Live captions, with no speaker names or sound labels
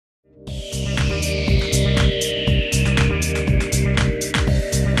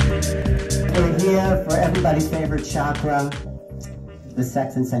everybody's favorite chakra, the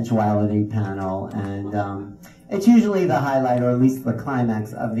sex and sensuality panel, and it's usually the highlight, or at least the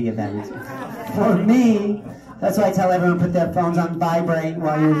climax of the event. For me, that's why I tell everyone to put their phones on vibrate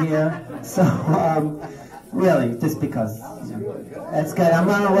while you're here. So, really, just because. You know, that's good. I'm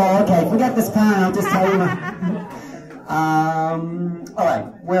on a roll. Okay, forget this panel. I'll just tell you. All right,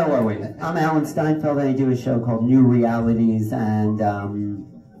 where were we? I'm Alan Steinfeld, and I do a show called New Realities, and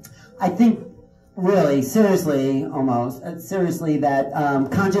I think, really, seriously, seriously, that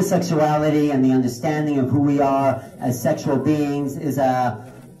conscious sexuality and the understanding of who we are as sexual beings is a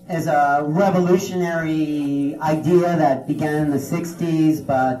revolutionary idea that began in the 60s,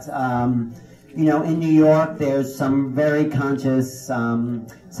 but you know, in New York, there's some very conscious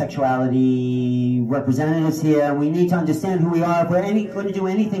sexuality representatives here, and we need to understand who we are. If we're going to do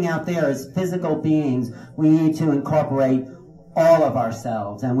anything out there as physical beings, we need to incorporate all of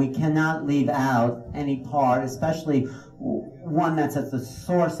ourselves, and we cannot leave out any part, especially one that's at the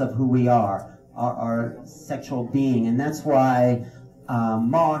source of who we are, our sexual being. And that's why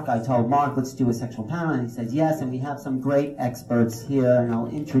I told Mark, let's do a sexual panel, and he said yes, and we have some great experts here, and I'll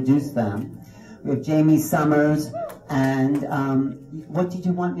introduce them. We have Jamie Summers, and what did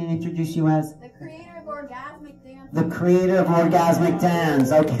you want me to introduce you as? The creator of Orgasmic Dance. The creator of Orgasmic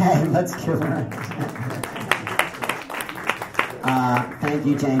Dance. Okay, let's give her thank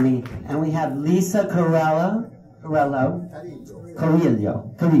you, Jamie. And we have Lisa Carrillo.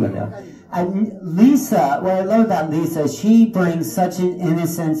 And Lisa, what I love about Lisa, she brings such an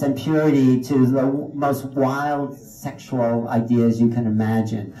innocence and purity to the most wild sexual ideas you can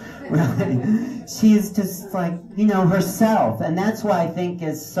imagine. Really. She's just like, you know, herself. And that's why I think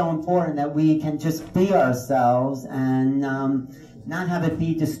it's so important that we can just be ourselves and not have it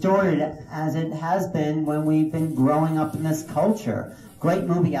be distorted as it has been when we've been growing up in this culture. Great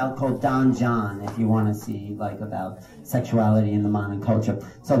movie out called Don John, if you want to see, like, about sexuality in the modern culture.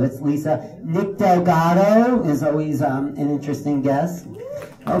 So that's Lisa. Nick Delgado is always an interesting guest.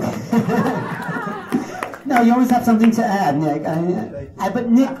 Okay. No, you always have something to add, Nick. But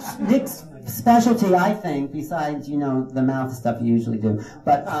Nick's specialty, I think, besides, you know, the mouth stuff you usually do,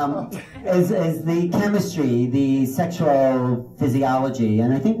 but is the chemistry, the sexual physiology.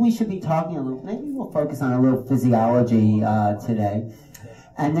 And I think we should be talking a little, maybe we'll focus on a little physiology today.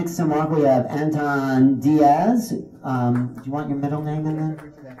 And next to Mark, we have Anton Diaz. Do you want your middle name in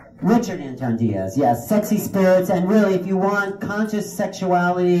there? Richard Anton Diaz, yes. Sexy Spirits, and really, if you want conscious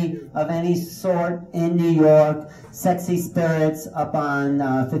sexuality of any sort in New York, Sexy Spirits up on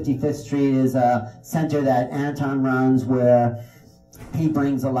 55th Street is a center that Anton runs where he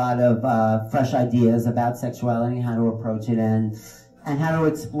brings a lot of fresh ideas about sexuality, how to approach it, and how to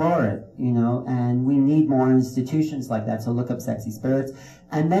explore it, you know, and we need more institutions like that, so look up Sexy Spirits.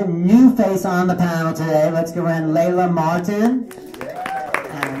 And then new face on the panel today, let's go around, Layla Martin.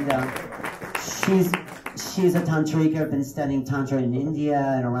 And she's a tantrika, been studying tantra in India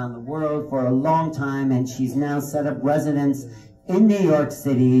and around the world for a long time, and she's now set up residence in New York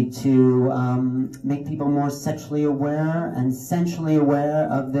City to make people more sexually aware and sensually aware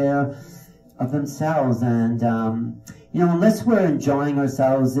of themselves. And you know, unless we're enjoying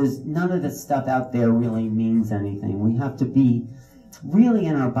ourselves, there's none of this stuff out there really means anything. We have to be really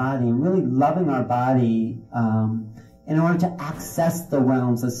in our body and really loving our body in order to access the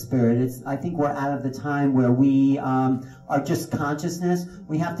realms of spirit. I think we're out of the time where we are just consciousness.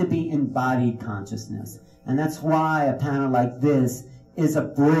 We have to be embodied consciousness. And that's why a panel like this is a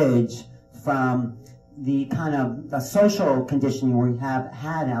bridge from the kind of the social conditioning we have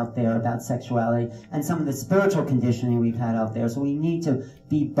had out there about sexuality and some of the spiritual conditioning we've had out there. So we need to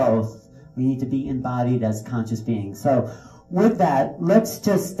be both. We need to be embodied as conscious beings. So with that, let's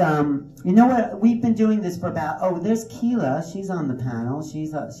just, you know what, we've been doing this for about, oh, there's Keela, she's on the panel,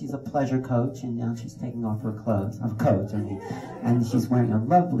 she's a pleasure coach, and now she's taking off her clothes, and she's wearing a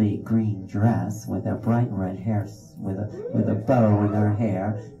lovely green dress with a bright red hair, with a bow in her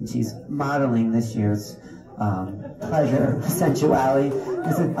hair, and she's modeling this year's pleasure, sensuality.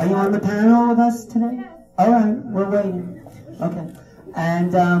 Are you on the panel with us today? All right, we're waiting. Okay.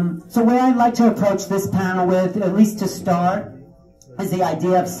 And so where I'd like to approach this panel with, at least to start, is the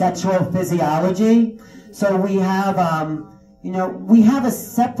idea of sexual physiology. So we have, you know, we have a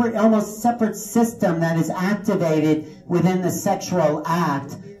separate, almost separate system that is activated within the sexual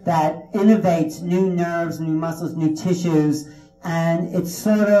act that innovates new nerves, new muscles, new tissues, and it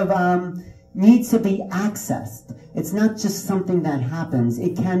sort of needs to be accessed. It's not just something that happens.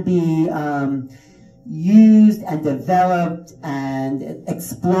 It can be used and developed and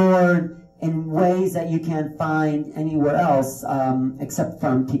explored in ways that you can't find anywhere else, except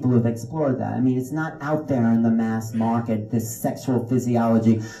from people who've explored that. I mean, it's not out there in the mass market, this sexual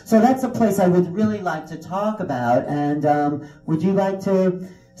physiology. So that's a place I would really like to talk about. And would you like to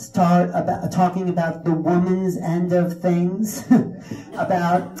start talking about the woman's end of things?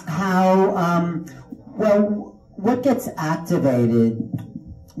 About how, well, what gets activated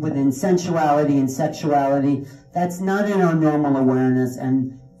within sensuality and sexuality that's not in our normal awareness,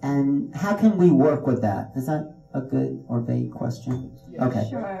 and how can we work with that? Is that a good or vague question? Yeah, okay.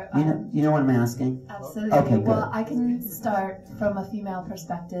 Sure. You know what I'm asking? Absolutely. Okay, good. Well, I can start from a female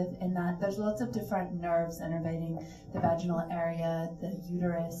perspective in that there's lots of different nerves innervating the vaginal area, the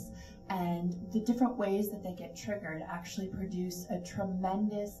uterus, and the different ways that they get triggered actually produce a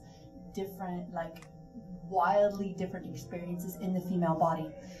tremendous different, like wildly different experiences in the female body.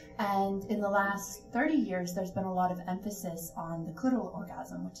 And in the last 30 years, there's been a lot of emphasis on the clitoral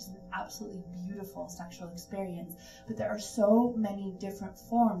orgasm, which is an absolutely beautiful sexual experience. But there are so many different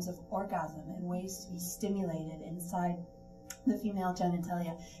forms of orgasm and ways to be stimulated inside the female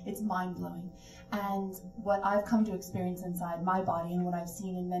genitalia. It's mind-blowing. And what I've come to experience inside my body and what I've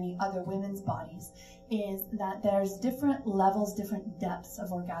seen in many other women's bodies is that there's different levels, different depths of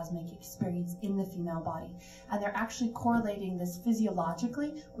orgasmic experience in the female body. And they're actually correlating this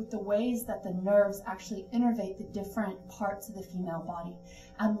physiologically with the ways that the nerves actually innervate the different parts of the female body.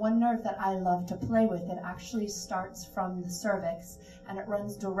 And one nerve that I love to play with, it actually starts from the cervix and it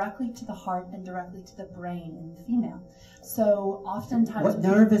runs directly to the heart and directly to the brain in the female. So oftentimes... What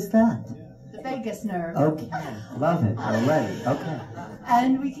nerve is that? The vagus nerve. Okay, love it already. Okay.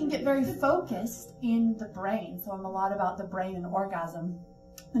 And we can get very focused in the brain. So I'm a lot about the brain and orgasm.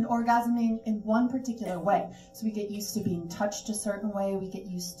 And orgasming in one particular way. So we get used to being touched a certain way, we get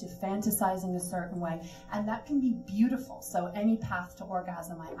used to fantasizing a certain way, and that can be beautiful. So any path to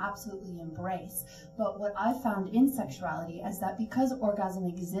orgasm I absolutely embrace. But what I found in sexuality is that because orgasm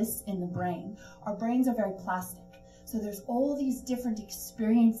exists in the brain, our brains are very plastic. So there's all these different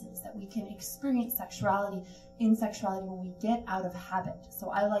experiences that we can experience in sexuality when we get out of habit. So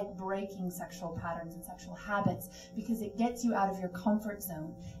I like breaking sexual patterns and sexual habits because it gets you out of your comfort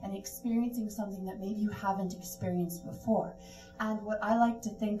zone and experiencing something that maybe you haven't experienced before. And what I like to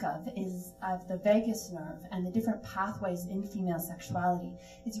think of is of the vagus nerve and the different pathways in female sexuality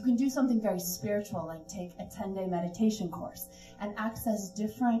is you can do something very spiritual, like take a 10-day meditation course and access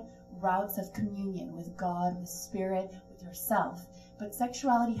different routes of communion with God, with spirit, with yourself. But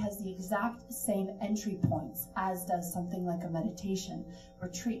sexuality has the exact same entry points as does something like a meditation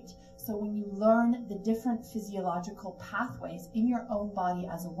retreat. So when you learn the different physiological pathways in your own body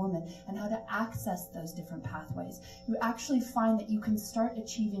as a woman and how to access those different pathways, you actually find that you can start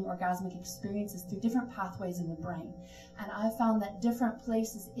achieving orgasmic experiences through different pathways in the brain. And I found that different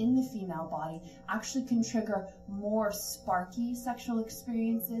places in the female body actually can trigger more sparky sexual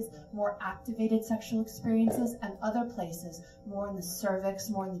experiences, more activated sexual experiences, and other places, more in the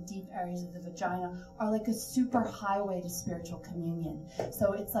cervix, more in the deep areas of the vagina, are like a super highway to spiritual communion.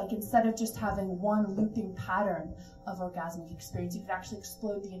 So it's like instead of just having one looping pattern of orgasmic experience, you could actually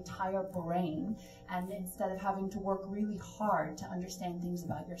explode the entire brain. And instead of having to work really hard to understand things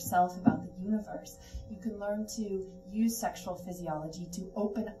about yourself, about the universe, you can learn to use sexual physiology to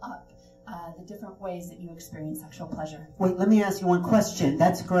open up the different ways that you experience sexual pleasure. Wait, let me ask you one question.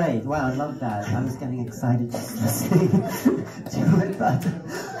 That's great. Wow, I love that. I was getting excited just listening to it.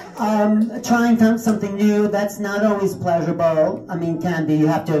 But trying something new, that's not always pleasurable. I mean, can be. You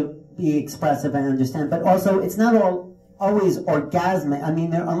have to be expressive and understand. But also, it's not always orgasmic. I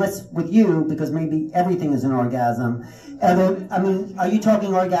mean, unless with you, because maybe everything is an orgasm. I mean, are you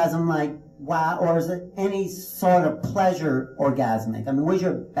talking orgasm like, wow, or is it any sort of pleasure orgasmic? I mean, where's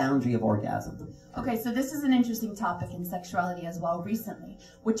your boundary of orgasm? Okay, so this is an interesting topic in sexuality as well recently,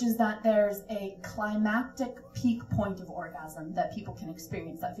 which is that there's a climactic peak point of orgasm that people can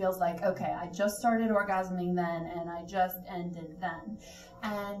experience that feels like, okay, I just started orgasming then and I just ended then.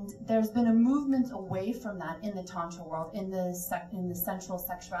 And there's been a movement away from that in the Tantra world, in the sensual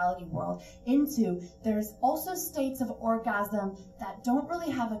sexuality world, into there's also states of orgasm that don't really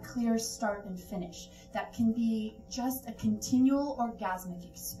have a clear start and finish, that can be just a continual orgasmic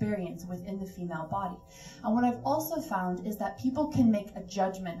experience within the female body. And what I've also found is that people can make a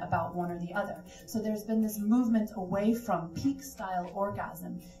judgment about one or the other. So there's been this movement away from peak style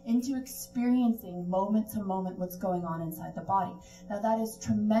orgasm into experiencing moment to moment what's going on inside the body. Now that is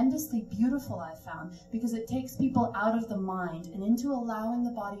tremendously beautiful, I've found, because it takes people out of the mind and into allowing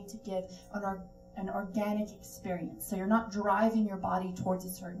the body to give an organic experience. So you're not driving your body towards a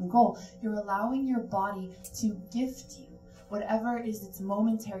certain goal. You're allowing your body to gift you whatever is its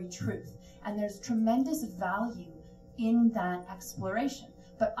momentary truth. And there's tremendous value in that exploration.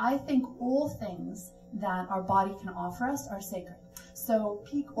 But I think all things that our body can offer us are sacred. So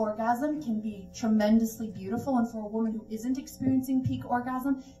peak orgasm can be tremendously beautiful, and for a woman who isn't experiencing peak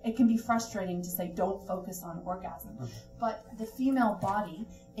orgasm, it can be frustrating to say, don't focus on orgasm. But the female body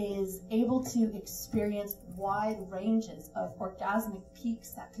is able to experience wide ranges of orgasmic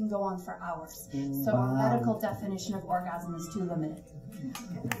peaks that can go on for hours. So our medical definition of orgasm is too limited.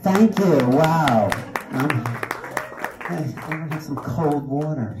 Thank you. Wow. Everyone have some cold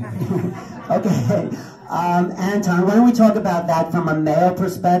water. Okay. Anton, why don't we talk about that from a male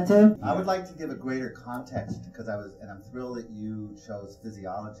perspective? I would like to give a greater context because I'm thrilled that you chose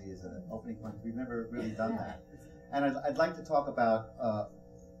physiology as an opening point. We've never really done that. And I'd like to talk about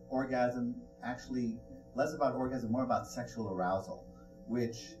orgasm, actually less about orgasm, more about sexual arousal,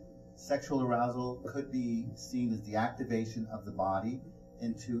 which sexual arousal could be seen as the activation of the body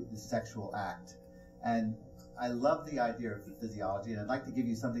into the sexual act. And I love the idea of physiology, and I'd like to give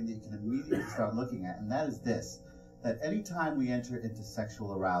you something that you can immediately start looking at, and that is this: that anytime we enter into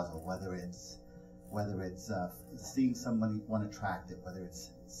sexual arousal, whether it's seeing someone attractive, whether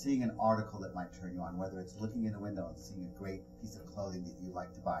it's seeing an article that might turn you on, whether it's looking in a window and seeing a great piece of clothing that you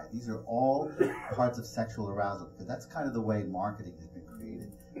like to buy, these are all parts of sexual arousal, because that's kind of the way marketing has been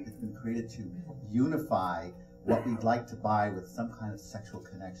created. It's been created to unify what we'd like to buy with some kind of sexual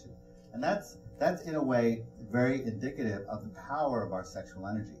connection, and that's in a way very indicative of the power of our sexual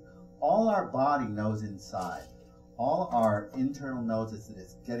energy. All our body knows inside, all our internal knows is that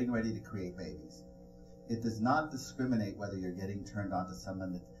it's getting ready to create babies. It does not discriminate whether you're getting turned on to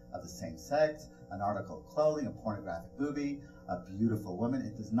someone of the same sex, an article of clothing, a pornographic movie, a beautiful woman.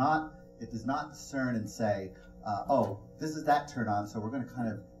 It does not discern and say, oh, this is that turn on, so we're going to kind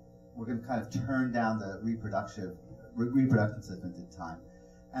of turn down the reproductive system at the time.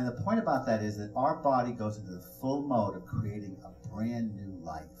 And the point about that is that our body goes into the full mode of creating a brand new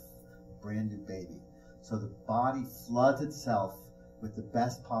life, brand new baby. So the body floods itself with the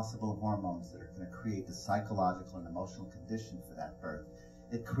best possible hormones that are going to create the psychological and emotional condition for that birth.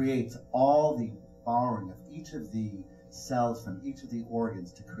 It creates all the borrowing of each of the cells from each of the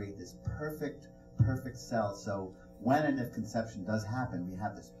organs to create this perfect cell. So when and if conception does happen, we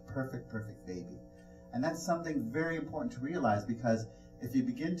have this perfect baby. And that's something very important to realize, because if you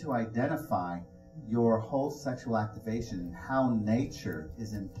begin to identify your whole sexual activation and how nature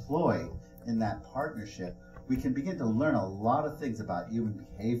is employed in that partnership, we can begin to learn a lot of things about human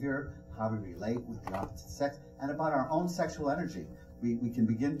behavior, how we relate with the opposite sex, and about our own sexual energy. We can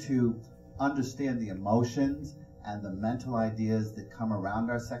begin to understand the emotions and the mental ideas that come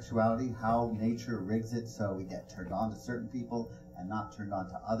around our sexuality, how nature rigs it so we get turned on to certain people and not turned on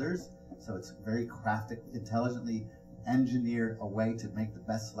to others. So it's very crafted, intelligently engineered a way to make the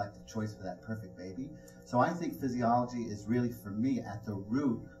best selective choice for that perfect baby. So I think physiology is really, for me, at the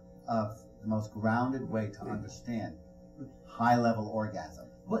root of the most grounded way to understand high-level orgasm.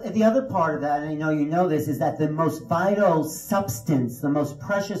 Well, the other part of that, and I know you know this, is that the most vital substance, the most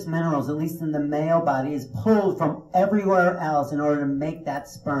precious minerals, at least in the male body, is pulled from everywhere else in order to make that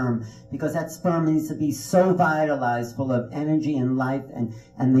sperm, because that sperm needs to be so vitalized, full of energy and life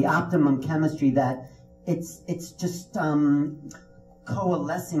and the optimum chemistry, that it's just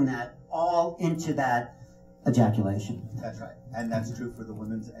coalescing that all into that ejaculation. That's right. And that's true for the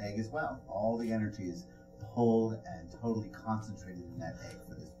woman's egg as well. All the energy is pulled and totally concentrated in that egg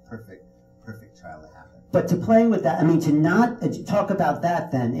for this perfect child to happen. But to play with that, I mean, to not talk about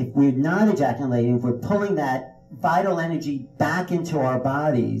that then, if we're not ejaculating, if we're pulling that vital energy back into our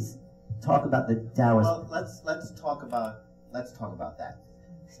bodies, talk about the Taoist. Well, let's talk about that.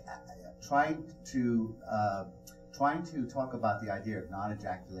 Trying to talk about the idea of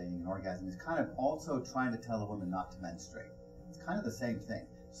non-ejaculating an orgasm is kind of also trying to tell a woman not to menstruate. It's kind of the same thing,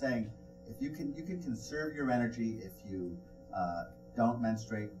 saying if you can conserve your energy if you don't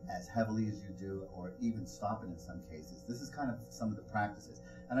menstruate as heavily as you do, or even stop it in some cases. This is kind of some of the practices.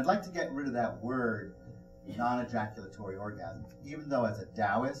 And I'd like to get rid of that word, non-ejaculatory orgasm, even though as a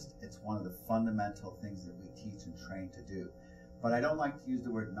Taoist, it's one of the fundamental things that we teach and train to do. But I don't like to use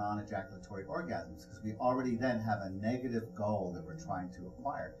the word non-ejaculatory orgasms, because we already then have a negative goal that we're trying to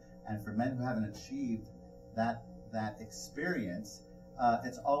acquire. And for men who haven't achieved that experience,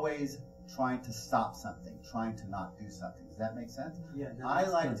 it's always trying to stop something, trying to not do something. Does that make sense? Yeah. I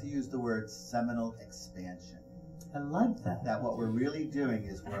like to use the word seminal expansion. I like that. That what we're really doing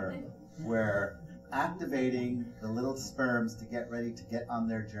is we're activating the little sperms to get ready to get on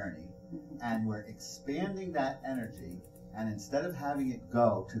their journey, and we're expanding that energy And instead of having it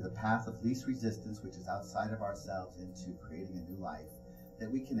go to the path of least resistance, which is outside of ourselves, into creating a new life,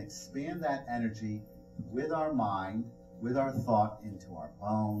 that we can expand that energy with our mind, with our thought, into our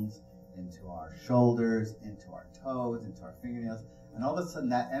bones, into our shoulders, into our toes, into our fingernails, and all of a sudden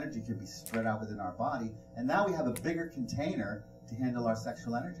that energy can be spread out within our body, and now we have a bigger container to handle our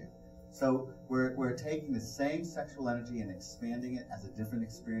sexual energy. So we're taking the same sexual energy and expanding it as a different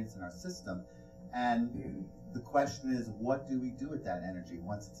experience in our system, and the question is, what do we do with that energy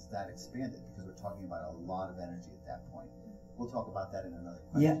once it's that expanded? Because we're talking about a lot of energy at that point. We'll talk about that in another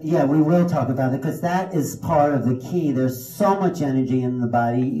question. Yeah, we will talk about it, because that is part of the key. There's so much energy in the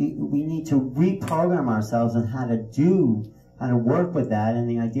body. We need to reprogram ourselves on how to work with that. And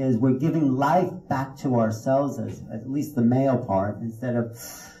the idea is we're giving life back to ourselves, as at least the male part. Instead of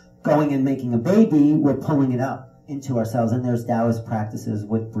going and making a baby, we're pulling it up into ourselves. And there's Taoist practices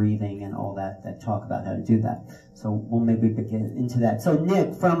with breathing and all that talk about how to do that. So we'll maybe begin into that. So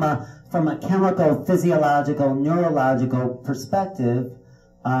Nick, from a chemical, physiological, neurological perspective,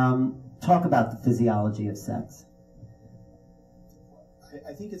 talk about the physiology of sex.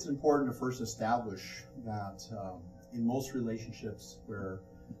 I think it's important to first establish that in most relationships where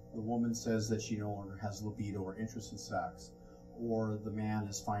the woman says that she no longer has libido or interest in sex, or the man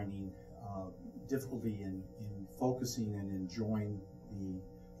is finding difficulty in focusing and enjoying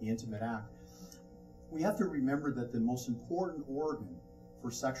the intimate act, we have to remember that the most important organ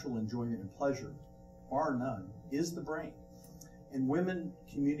for sexual enjoyment and pleasure, bar none, is the brain. And women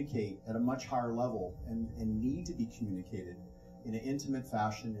communicate at a much higher level and need to be communicated in an intimate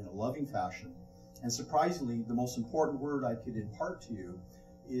fashion, in a loving fashion. And surprisingly, the most important word I could impart to you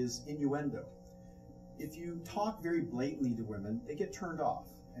is innuendo. If you talk very blatantly to women, they get turned off.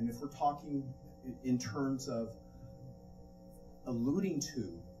 And if we're talking in terms of alluding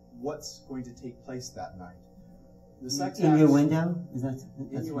to what's going to take place that night, the sex acts, Innuendo? Is that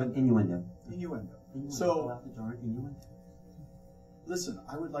innuendo. Innuendo. Innuendo. Go So, out the door, innuendo. listen,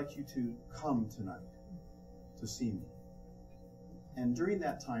 I would like you to come tonight to see me. And during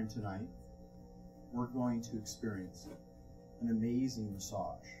that time tonight, we're going to experience an amazing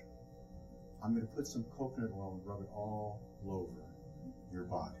massage. I'm going to put some coconut oil and rub it all over your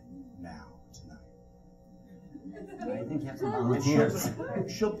body now, tonight. I think you have some And volunteers.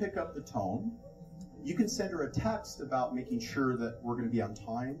 she'll pick up the tone. You can send her a text about making sure that we're going to be on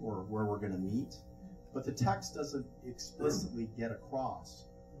time or where we're going to meet, but the text doesn't explicitly get across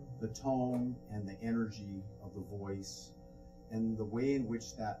the tone and the energy of the voice and the way in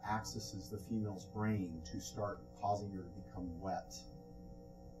which that accesses the female's brain to start causing her to become wet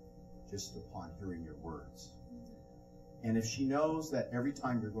just upon hearing your words. And if she knows that every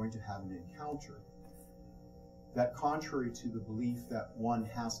time you're going to have an encounter, that contrary to the belief that one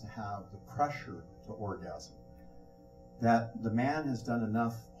has to have the pressure to orgasm, that the man has done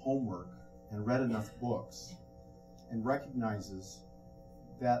enough homework and read enough books and recognizes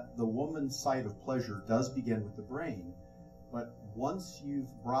that the woman's side of pleasure does begin with the brain, but once you've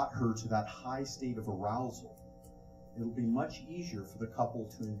brought her to that high state of arousal, it'll be much easier for the couple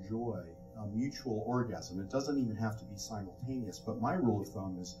to enjoy a mutual orgasm. It doesn't even have to be simultaneous, but my rule of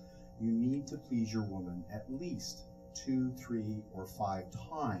thumb is you need to please your woman at least 2, 3, or 5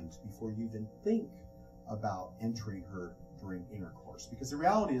 times before you even think about entering her during intercourse. Because the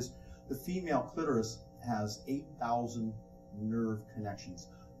reality is the female clitoris has 8,000 nerve connections,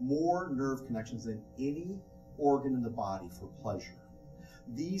 more nerve connections than any organ in the body for pleasure.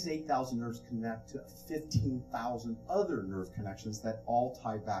 These 8,000 nerves connect to 15,000 other nerve connections that all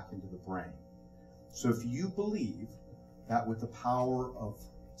tie back into the brain. So if you believe that with the power of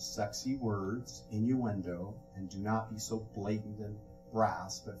sexy words, innuendo, and do not be so blatant and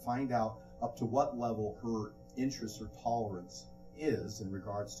brass, but find out up to what level her interest or tolerance is in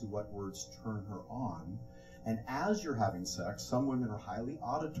regards to what words turn her on. And as you're having sex, some women are highly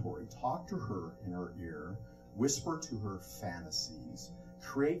auditory. Talk to her in her ear, whisper to her fantasies,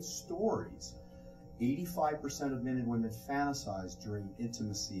 create stories. 85% of men and women fantasize during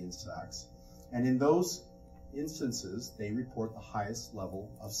intimacy and sex. And in those instances, they report the highest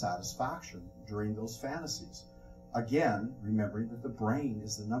level of satisfaction during those fantasies. Again, remembering that the brain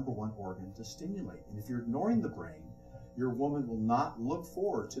is the #1 organ to stimulate. And if you're ignoring the brain, your woman will not look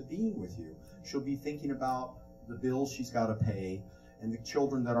forward to being with you. She'll be thinking about the bills she's got to pay and the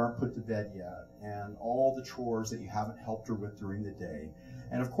children that aren't put to bed yet and all the chores that you haven't helped her with during the day.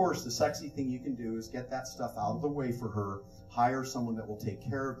 And of course, the sexy thing you can do is get that stuff out of the way for her, hire someone that will take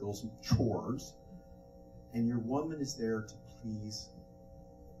care of those chores, and your woman is there to please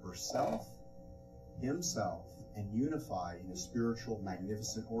herself, himself, and unify in a spiritual,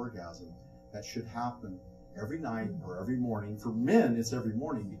 magnificent orgasm that should happen every night or every morning. For men, it's every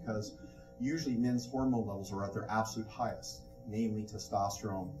morning because usually men's hormone levels are at their absolute highest, namely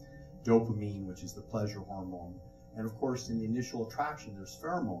testosterone, dopamine, which is the pleasure hormone. And of course, in the initial attraction, there's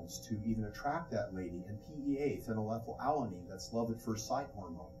pheromones to even attract that lady, and PEA, phenylethylalanine, that's love at first sight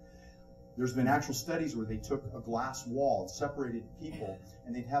hormone. There's been actual studies where they took a glass wall and separated people,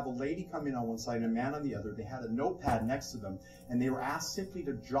 and they'd have a lady come in on one side and a man on the other. They had a notepad next to them, and they were asked simply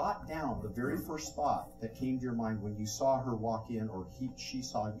to jot down the very first thought that came to your mind when you saw her walk in or she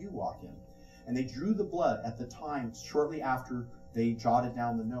saw you walk in. And they drew the blood at the time shortly after they jotted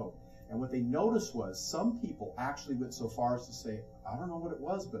down the note. And what they noticed was some people actually went so far as to say, I don't know what it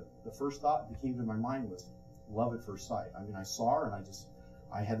was, but the first thought that came to my mind was love at first sight. I mean, I saw her and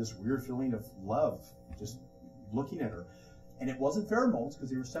I had this weird feeling of love just looking at her. And it wasn't pheromones because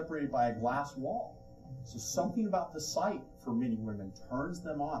they were separated by a glass wall. So something about the sight for many women turns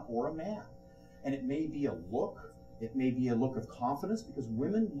them on, or a man. And it may be a look. It may be a look of confidence, because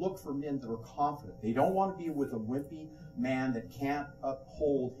women look for men that are confident. They don't want to be with a wimpy man that can't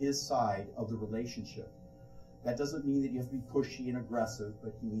uphold his side of the relationship. That doesn't mean that you have to be pushy and aggressive,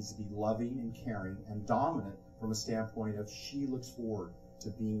 but he needs to be loving and caring and dominant from a standpoint of she looks forward to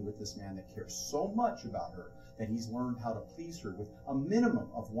being with this man that cares so much about her that he's learned how to please her with a minimum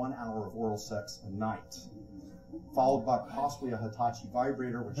of 1 hour of oral sex a night, followed by possibly a Hitachi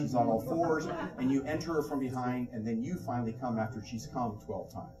vibrator when she's on all fours, and you enter her from behind, and then you finally come after she's come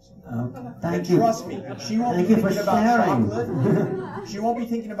 12 times. Thank you. Trust me, she won't be thinking about chocolate. She won't be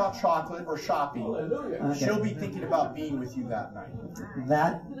thinking about chocolate or shopping. Okay. She'll be thinking about being with you that night.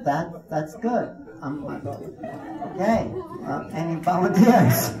 That's good. Okay. Any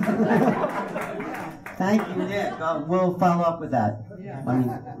volunteers? Thank you, Nick. We'll follow up with that. I mean,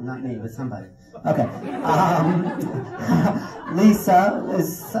 not me, but somebody. Okay.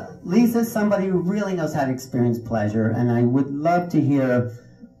 Lisa's somebody who really knows how to experience pleasure, and I would love to hear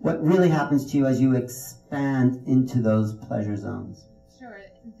what really happens to you as you expand into those pleasure zones. Sure.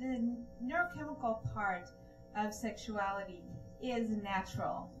 The neurochemical part of sexuality is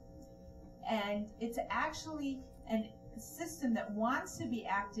natural, and it's actually a system that wants to be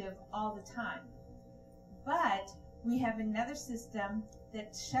active all the time. But we have another system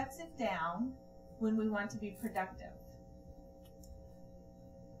that shuts it down when we want to be productive.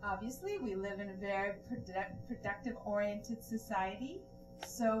 Obviously, we live in a very productive-oriented society,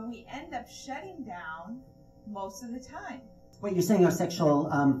 so we end up shutting down most of the time. What you're saying, our sexual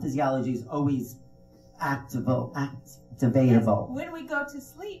physiology is always activatable. Yes, when we go to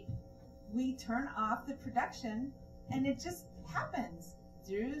sleep, we turn off the production, and it just happens.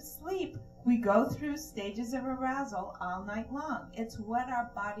 Through sleep, we go through stages of arousal all night long. It's what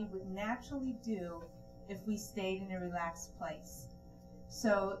our body would naturally do if we stayed in a relaxed place.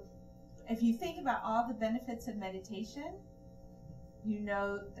 So if you think about all the benefits of meditation, you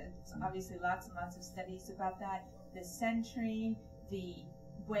know there's obviously lots and lots of studies about that. The centering, the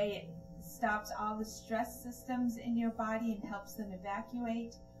way it stops all the stress systems in your body and helps them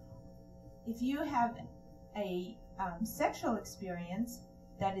evacuate. If you have a sexual experience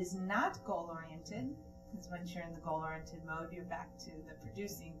that is not goal-oriented, because once you're in the goal-oriented mode, you're back to the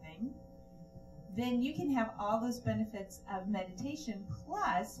producing thing, then you can have all those benefits of meditation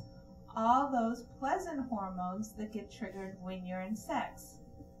plus all those pleasant hormones that get triggered when you're in sex.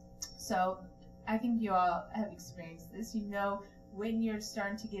 So I think you all have experienced this. You know when you're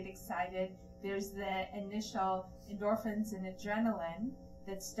starting to get excited, there's the initial endorphins and adrenaline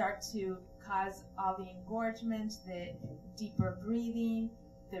that start to cause all the engorgement, the deeper breathing,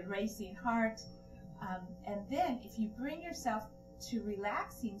 the racing heart. And then if you bring yourself to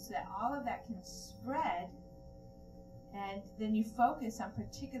relaxing so that all of that can spread, and then you focus on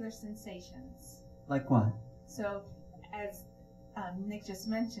particular sensations. Like what? So as Nick just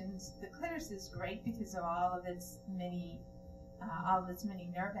mentioned, the clitoris is great because of all of its many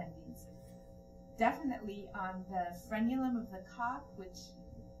nerve endings. Definitely on the frenulum of the cock, which,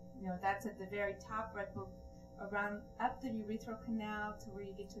 you know, that's at the very top, right around up the urethral canal to where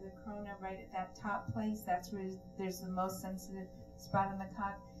you get to the corona, right at that top place. That's where there's the most sensitive spot on the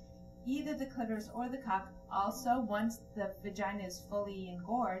cock. Either the clitoris or the cock. Also, once the vagina is fully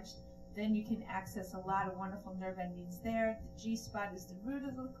engorged, then you can access a lot of wonderful nerve endings there. The G-spot is the root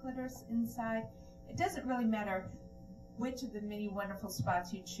of the clitoris inside. It doesn't really matter which of the many wonderful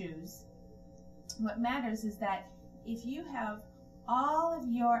spots you choose. What matters is that if you have all of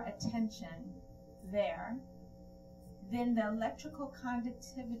your attention there, then the electrical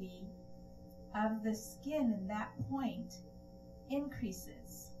conductivity of the skin in that point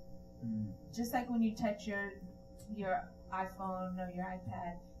increases. Just like when you touch your iPhone or your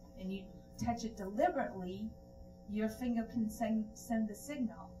iPad and you touch it deliberately, your finger can send the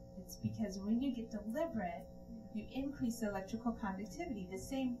signal. It's because when you get deliberate, you increase the electrical conductivity. The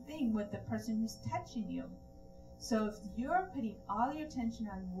same thing with the person who's touching you. So if you're putting all your attention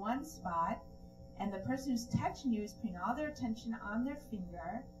on one spot, and the person who's touching you is putting all their attention on their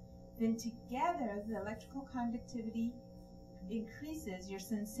finger, then together the electrical conductivity increases, your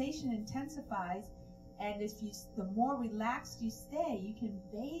sensation intensifies, and if you, the more relaxed you stay, you can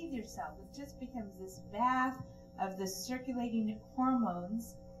bathe yourself. It just becomes this bath of the circulating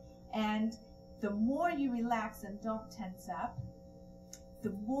hormones, and the more you relax and don't tense up,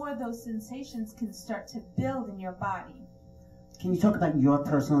 the more those sensations can start to build in your body. Can you talk about your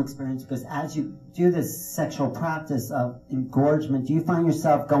personal experience? Because as you do this sexual practice of engorgement, do you find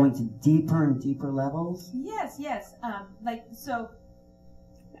yourself going to deeper and deeper levels? Yes.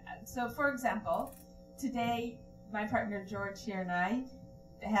 So for example, today my partner George here and I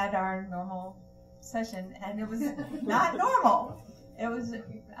had our normal session, and it was not normal. It was,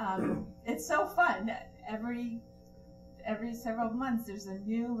 it's so fun. Every several months there's a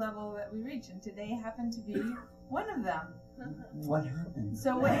new level that we reach, and today happened to be one of them. What happened?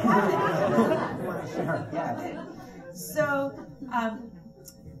 So what happened? Sure, yes. So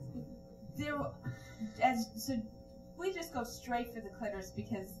so we just go straight for the clitoris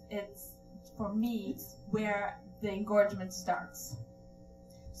because it's, for me, where the engorgement starts.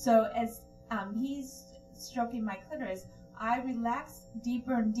 So as he's stroking my clitoris, I relax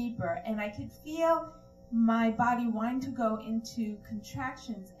deeper and deeper, and I could feel my body wanting to go into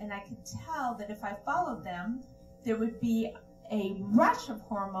contractions, and I could tell that if I followed them, there would be a rush of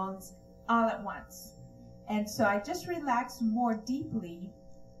hormones all at once. And so I just relaxed more deeply,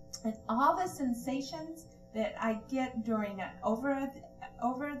 and all the sensations that I get during an over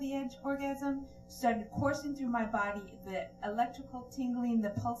the edge orgasm started coursing through my body, the electrical tingling,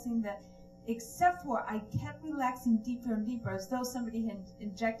 the pulsing, except for I kept relaxing deeper and deeper, as though somebody had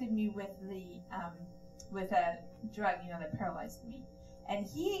injected me with with a drug, that paralyzed me. And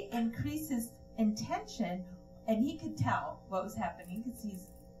he increases intention, and he could tell what was happening because he's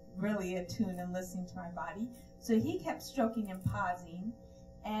really attuned and listening to my body. So he kept stroking and pausing,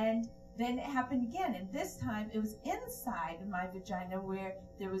 and then it happened again. And this time it was inside of my vagina where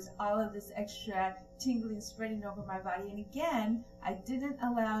there was all of this extra tingling spreading over my body. And again, I didn't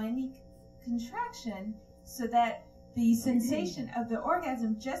allow any contraction, so that the sensation of the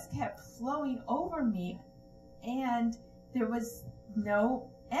orgasm just kept flowing over me, and there was no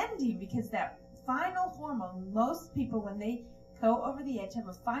ending, because that final hormone, most people when they go over the edge have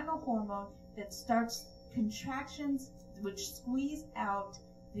a final hormone that starts contractions which squeeze out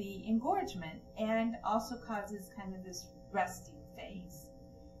the engorgement and also causes kind of this resting phase.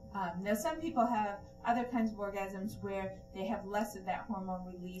 Now some people have other kinds of orgasms where they have less of that hormone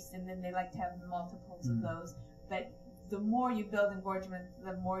released, and then they like to have multiples of those. But the more you build engorgement,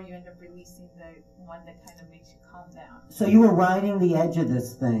 the more you end up releasing the one that kind of makes you calm down. So you were riding the edge of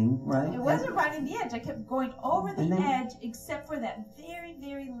this thing, right? It wasn't riding the edge. I kept going over the edge, except for that very,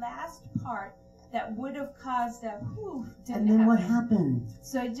 very last part that would have caused a And then what happened?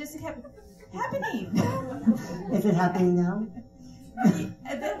 So it just kept happening. Is it happening now?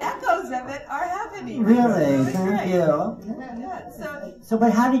 The echoes of it are happening. Really? Thank you. Okay. Yeah, so,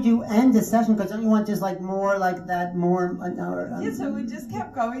 but how did you end the session? Because don't you want just like more like that, more? Yeah, so we just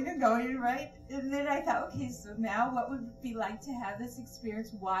kept going and going, right? And then I thought, okay, so now what would it be like to have this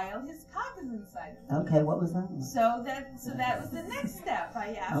experience while his cock is inside of me? Okay, what was that? So that was the next step.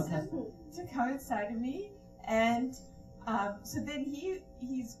 I asked him to come inside of me, and so then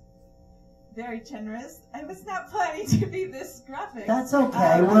he's very generous. I was not planning to be this graphic. That's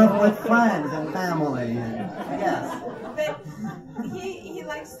okay. We're with friends and family. Yes. But he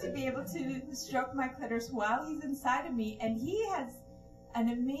likes to be able to stroke my clitoris while he's inside of me, and he has an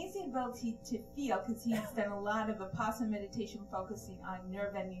amazing ability to feel, because he's done a lot of Vipassana meditation focusing on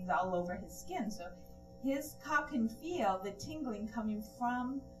nerve endings all over his skin. So his cock can feel the tingling coming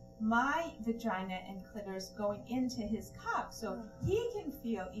from my vagina and clitoris going into his cock. So he can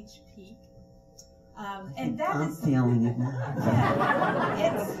feel each peak. And that I'm is feeling it now.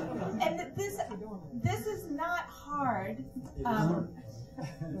 Yeah, this is not hard.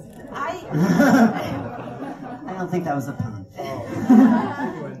 I don't think that was a pun.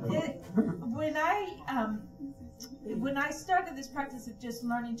 When I started this practice of just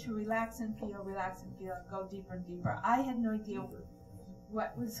learning to relax and feel, and go deeper and deeper, I had no idea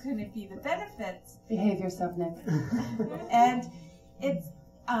what was going to be the benefits. Behave yourself, Nick. And it's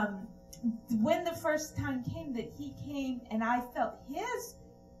when the first time came that he came and I felt his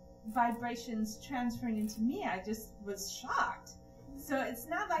vibrations transferring into me, I just was shocked. So it's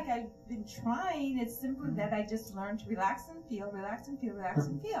not like I've been trying. It's simply that I just learned to relax and feel, relax and feel, relax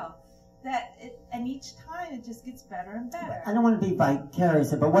and feel. And each time it just gets better and better. I don't want to be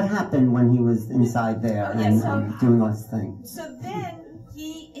vicarious, but what happened when he was inside there doing all this thing? So then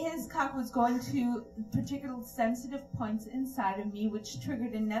his cock was going to particular sensitive points inside of me, which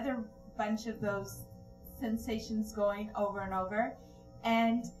triggered another bunch of those sensations going over and over.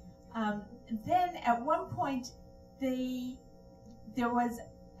 And then at one point, there was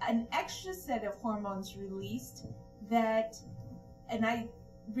an extra set of hormones released and I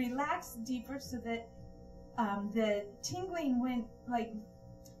relaxed deeper so that the tingling went like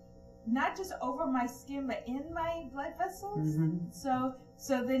not just over my skin but in my blood vessels. So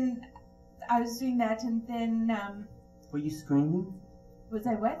then I was doing that, and then were you screaming? Was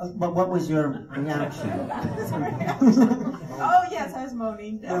I what? But what was your reaction? Oh yes, I was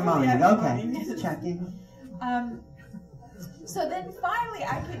moaning. You're moaning. Okay, just checking. So then finally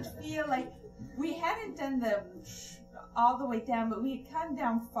I could feel like we hadn't done all the way down, but we had come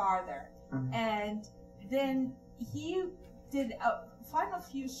down farther. And then he did a final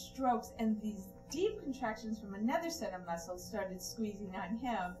few strokes, and these deep contractions from another set of muscles started squeezing on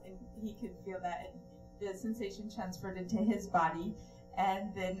him, and he could feel that, and the sensation transferred into his body.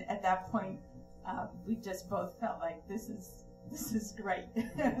 And then at that point, we just both felt like this is great.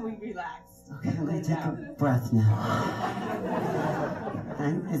 We relaxed. Okay, I'm going to take a breath now.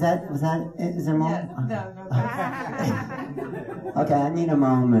 Is there more? Yeah, no. Okay, I need a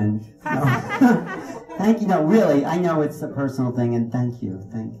moment. No. Thank you. No, really, I know it's a personal thing, and thank you.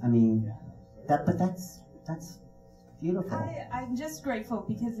 But that's beautiful. I'm just grateful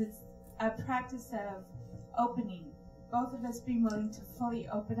because it's a practice of opening. Both of us being willing to fully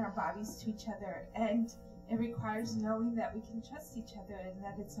open our bodies to each other, and it requires knowing that we can trust each other and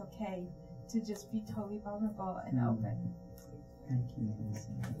that it's okay to just be totally vulnerable and open. Thank you.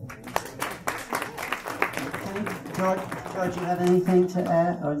 George, you have anything to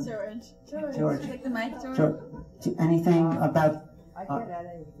add? Or George. Take the mic, George. Anything about? I can't add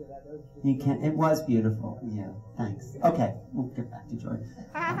anything to that. You can't. It was beautiful. Yeah. Thanks. Okay, we'll get back to George.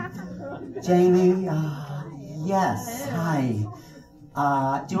 Jamie. Yes. Hi.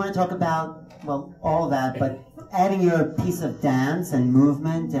 Do you want to talk about all that, but adding your piece of dance and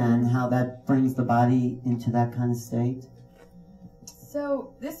movement and how that brings the body into that kind of state?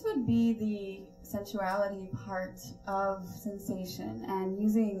 So this would be the sensuality part of sensation, and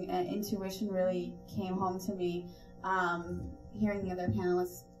using intuition really came home to me hearing the other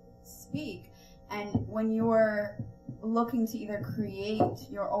panelists speak. And when you're looking to either create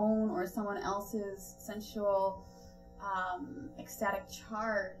your own or someone else's sensual ecstatic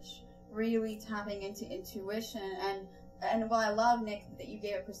charge, really tapping into intuition. And while I love, Nick, that you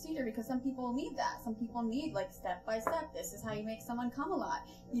gave a procedure, because some people need that. Some people need, like, step by step, this is how you make someone come a lot,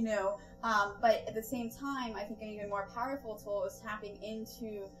 but at the same time, I think an even more powerful tool is tapping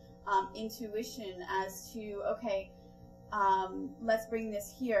into intuition as to, okay, let's bring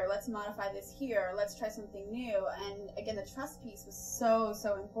this here, let's modify this here, let's try something new. And again, the trust piece was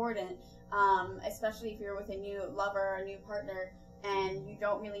so important, especially if you're with a new lover or a new partner and you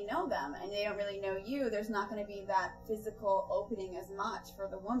don't really know them and they don't really know you. There's not going to be that physical opening as much for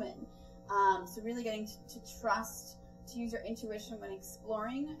the woman. So really getting to trust, to use your intuition when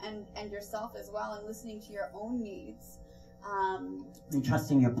exploring, and yourself as well, and listening to your own needs. And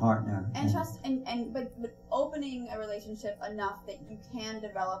trusting your partner. And but opening a relationship enough that you can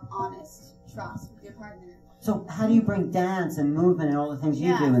develop honest trust with your partner. So how do you bring dance and movement and all the things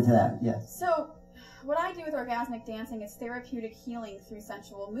you do into that? Yes. So what I do with orgasmic dancing is therapeutic healing through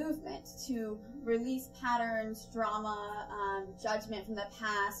sensual movement to release patterns, drama, judgment from the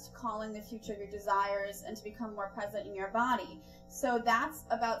past, calling the future your desires, and to become more present in your body. So that's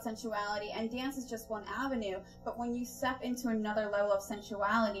about sensuality, and dance is just one avenue. But when you step into another level of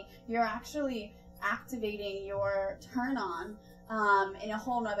sensuality, you're actually activating your turn-on in a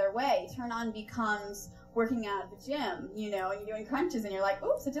whole nother way. Turn-on becomes working out at the gym, and you're doing crunches and you're like,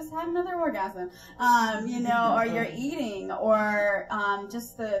 oops, I just had another orgasm, or you're eating, or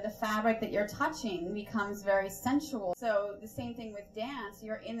just the fabric that you're touching becomes very sensual. So the same thing with dance,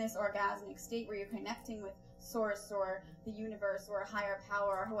 you're in this orgasmic state where you're connecting with source or the universe or a higher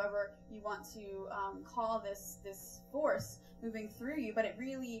power, or however you want to call this force moving through you, but it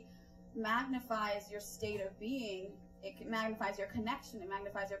really magnifies your state of being. It magnifies your connection, it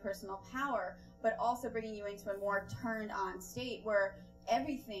magnifies your personal power, but also bringing you into a more turned on state where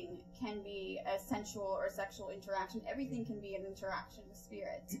everything can be a sensual or sexual interaction. Everything can be an interaction with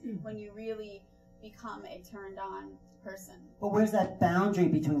spirit when you really become a turned on person. Well, where's that boundary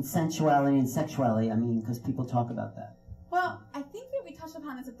between sensuality and sexuality? I mean, because people talk about that. Well, I think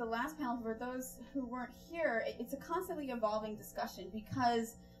upon this at the last panel for those who weren't here. It's a constantly evolving discussion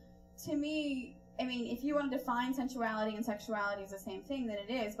because, to me, I mean, if you want to define sensuality and sexuality as the same thing, then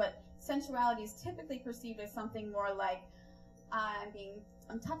it is. But sensuality is typically perceived as something more like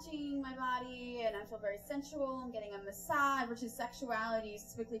I'm touching my body and I feel very sensual. I'm getting a massage, which is sexuality is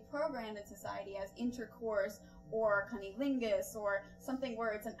typically programmed in society as intercourse or cunnilingus or something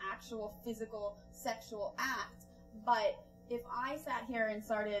where it's an actual physical sexual act. But if I sat here and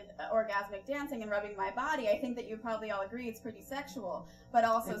started orgasmic dancing and rubbing my body, I think that you probably all agree it's pretty sexual, but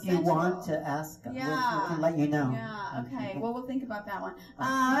also if you sensual. want to ask, we can let you know. Yeah, okay. Well, we'll think about that one.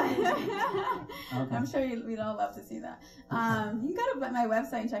 Okay. I'm sure we'd all love to see that. You can go to my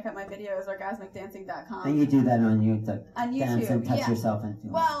website and check out my videos, orgasmicdancing.com. And you do that on YouTube. On YouTube, Dance and touch yeah. yourself into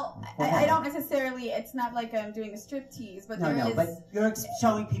it. Well, I don't necessarily, it's not like I'm doing a striptease, but there is... but you're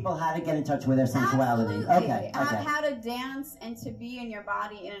showing people how to get in touch with their sensuality. Absolutely. Okay. How to dance and to be in your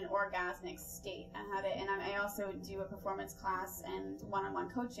body in an orgasmic state, and I also do a performance class and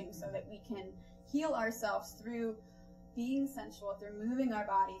one-on-one coaching so that we can heal ourselves through being sensual, through moving our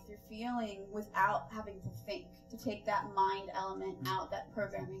body, through feeling without having to think, to take that mind element out, that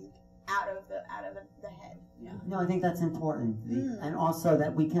programming out of the head. Yeah. No, I think that's important, and also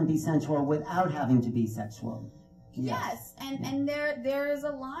that we can be sensual without having to be sexual. Yes, and there is a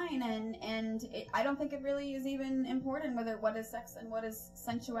line, and I don't think it really is even important what is sex and what is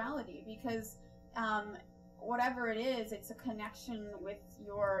sensuality, because whatever it is, it's a connection with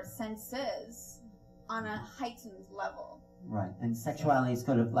your senses on a heightened level. Right, and sexuality is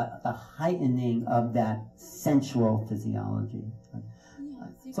sort of like the heightening of that sensual physiology.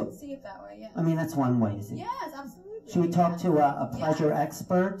 Yes, you can see it that way, yeah. I mean, that's one way to see it. Yes, absolutely. Should we talk to a pleasure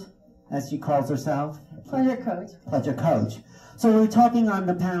expert, as she calls herself? Pleasure coach. Pleasure coach. So we're talking on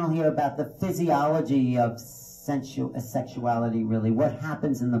the panel here about the physiology of sexuality, really. What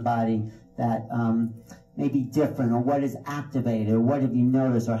happens in the body that may be different, or what is activated, or what have you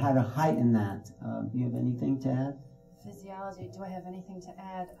noticed, or how to heighten that? Do you have anything to add? Physiology, do I have anything to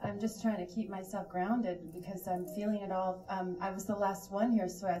add? I'm just trying to keep myself grounded because I'm feeling it all. I was the last one here,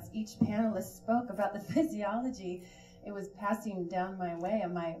 so as each panelist spoke about the physiology, it was passing down my way,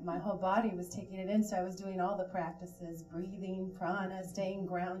 and my whole body was taking it in. So I was doing all the practices, breathing, prana, staying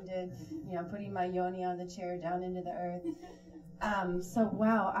grounded, putting my yoni on the chair down into the earth. So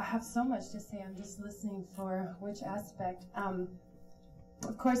wow, I have so much to say. I'm just listening for which aspect.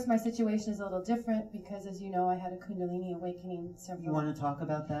 Of course, my situation is a little different because, as you know, I had a Kundalini awakening several. You want to talk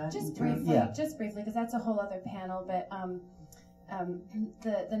about that? Just briefly, because that's a whole other panel. But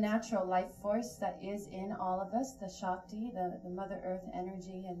the natural life force that is in all of us, the Shakti, the Mother Earth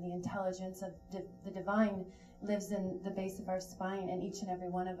energy, and the intelligence of the divine lives in the base of our spine in each and every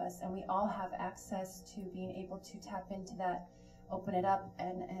one of us, and we all have access to being able to tap into that, open it up,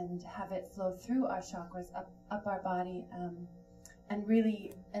 and have it flow through our chakras up our body. And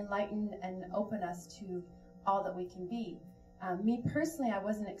really enlighten and open us to all that we can be. Me personally, I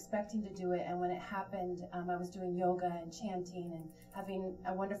wasn't expecting to do it, and when it happened, I was doing yoga and chanting and having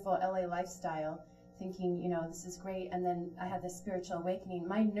a wonderful LA lifestyle, thinking, this is great, and then I had this spiritual awakening.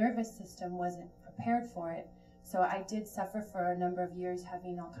 My nervous system wasn't prepared for it, so I did suffer for a number of years,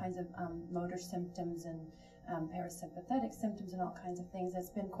 having all kinds of motor symptoms and parasympathetic symptoms and all kinds of things. It's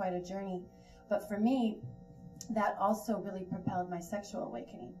been quite a journey, but for me, that also really propelled my sexual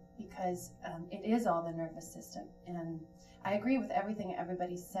awakening because it is all the nervous system. And I agree with everything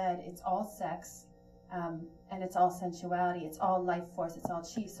everybody said. It's all sex, and it's all sensuality. It's all life force. It's all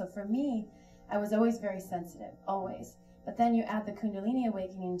chi. So for me, I was always very sensitive, always. But then you add the Kundalini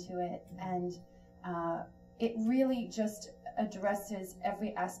awakening to it, and it really just addresses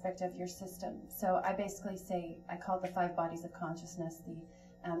every aspect of your system. So I basically say, I call it the 5 bodies of consciousness, the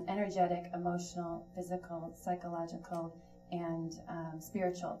energetic, emotional, physical, psychological, and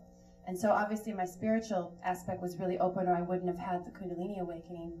spiritual. And so obviously my spiritual aspect was really open, or I wouldn't have had the Kundalini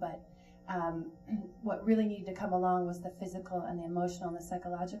awakening, but what really needed to come along was the physical and the emotional and the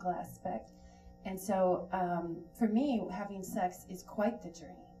psychological aspect. And so for me, having sex is quite the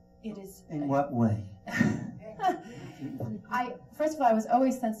journey. It is. In what way? First of all, I was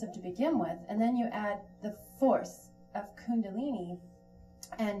always sensitive to begin with, and then you add the force of Kundalini.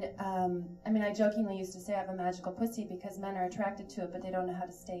 And I jokingly used to say I have a magical pussy because men are attracted to it, but they don't know how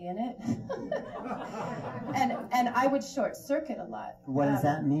to stay in it. and I would short circuit a lot. What does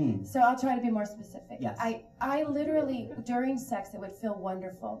that mean? So I'll try to be more specific. Yes. I literally, during sex, it would feel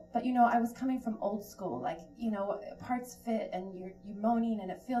wonderful. But, I was coming from old school, like, parts fit and you're moaning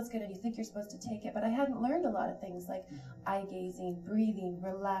and it feels good and you think you're supposed to take it. But I hadn't learned a lot of things like eye gazing, breathing,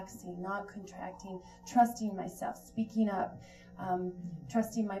 relaxing, not contracting, trusting myself, speaking up.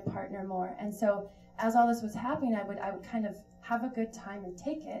 trusting my partner more. And so as all this was happening, I would kind of have a good time and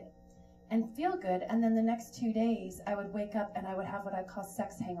take it and feel good. And then the next 2 days, I would wake up and I would have what I call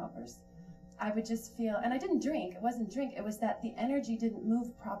sex hangovers. I would just feel, and I didn't drink, it wasn't drink, it was that the energy didn't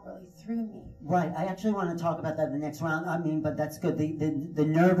move properly through me. Right, I actually want to talk about that in the next round. I mean, but that's good. The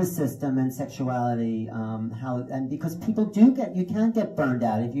nervous system and sexuality, and because people you can get burned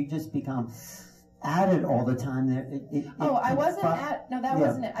out if you just become at it all the time. I wasn't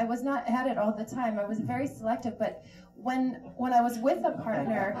wasn't it. I was not at it all the time. I was very selective, but when I was with a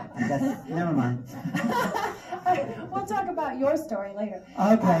partner... Never mind. We'll talk about your story later.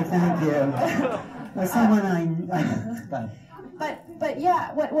 Okay, thank you. There's someone I But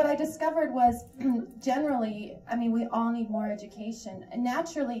yeah, what I discovered was generally, I mean, we all need more education. And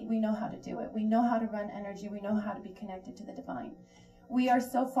naturally, we know how to do it. We know how to run energy. We know how to be connected to the divine. We are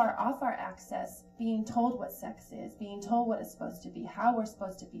so far off our access, being told what sex is, being told what it's supposed to be, how we're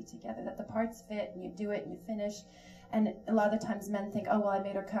supposed to be together, that the parts fit and you do it and you finish. And a lot of the times men think, oh, well, I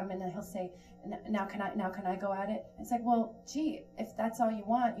made her come, and then he'll say, now can I go at it? It's like, well, gee, if that's all you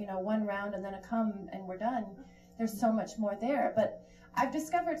want, one round and then a come and we're done, there's so much more there. But I've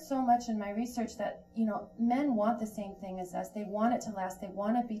discovered so much in my research that, men want the same thing as us. They want it to last. They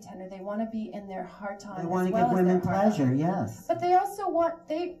want to be tender. They want to be in their heart time. They want to give women pleasure, yes. But they also want,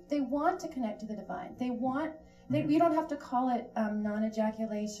 they want to connect to the divine. They want, you don't have to call it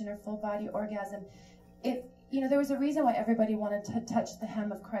non-ejaculation or full body orgasm. There was a reason why everybody wanted to touch the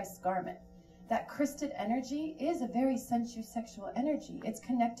hem of Christ's garment. That Christed energy is a very sensual energy. It's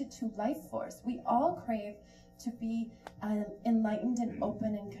connected to life force. We all crave to be enlightened and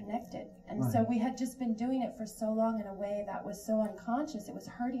open and connected. And so we had just been doing it for so long in a way that was so unconscious, it was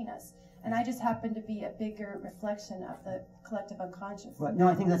hurting us. And I just happened to be a bigger reflection of the collective unconscious. Right. No,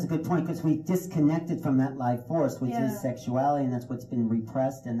 I think that's a good point, because we disconnected from that life force, which is sexuality, and that's what's been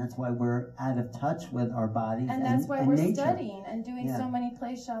repressed, and that's why we're out of touch with our bodies and that's why we're nature. Studying and doing so many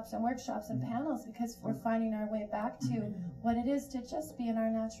play shops and workshops and panels, because we're finding our way back to what it is to just be in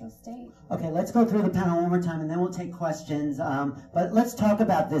our natural state. Okay, let's go through the panel one more time, and then we'll take questions. But let's talk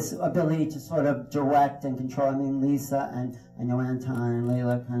about this ability to sort of direct and control. I mean, Lisa and I know Anton and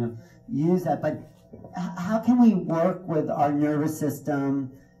Layla kind of use that, but how can we work with our nervous system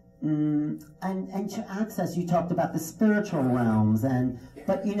and to access, you talked about the spiritual realms,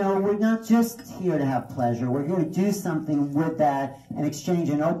 but we're not just here to have pleasure, we're here to do something with that and exchange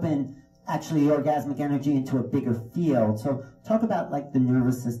and open actually orgasmic energy into a bigger field. So talk about like the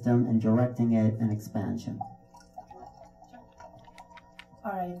nervous system and directing it and expansion.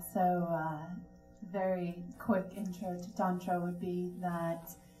 All right, so very quick intro to Tantra would be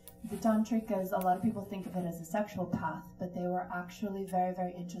that the Tantrikas, a lot of people think of it as a sexual path, but they were actually very,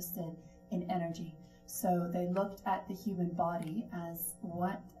 very interested in energy. So they looked at the human body as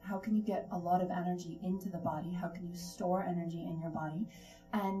how can you get a lot of energy into the body? How can you store energy in your body?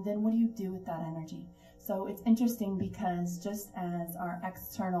 And then what do you do with that energy? So it's interesting because just as our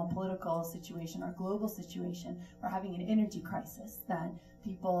external political situation, our global situation, we're having an energy crisis, that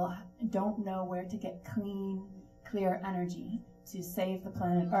people don't know where to get clean, clear energy to save the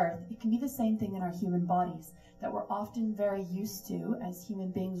planet Earth. It can be the same thing in our human bodies, that we're often very used to as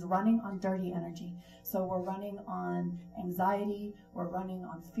human beings running on dirty energy. So we're running on anxiety, we're running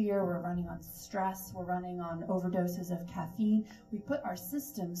on fear, we're running on stress, we're running on overdoses of caffeine. We put our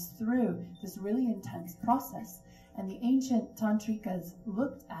systems through this really intense process. And the ancient Tantrikas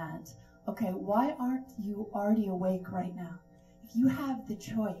looked at, okay, why aren't you already awake right now? If you have the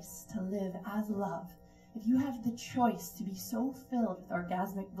choice to live as love, if you have the choice to be so filled with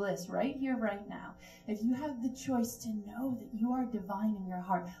orgasmic bliss right here, right now, if you have the choice to know that you are divine in your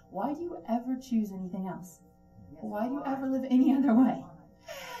heart, why do you ever choose anything else? Why do you ever live any other way?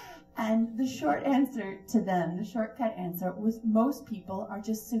 And the short answer to them, the shortcut answer, was most people are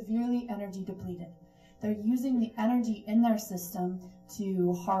just severely energy depleted. They're using the energy in their system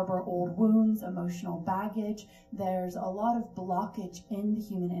to harbor old wounds, emotional baggage. There's a lot of blockage in the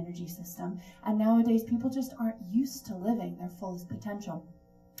human energy system. And nowadays, people just aren't used to living their fullest potential.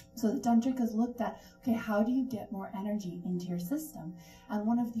 So the Tantrikas looked at, okay, how do you get more energy into your system? And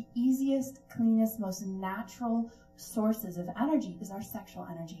one of the easiest, cleanest, most natural sources of energy is our sexual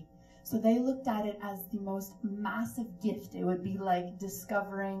energy. So they looked at it as the most massive gift. It would be like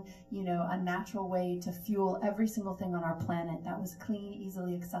discovering, a natural way to fuel every single thing on our planet that was clean,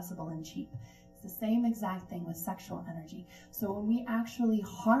 easily accessible, and cheap. It's the same exact thing with sexual energy. So when we actually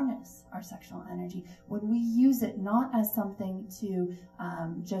harness our sexual energy, when we use it not as something to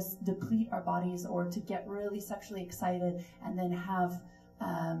just deplete our bodies or to get really sexually excited and then have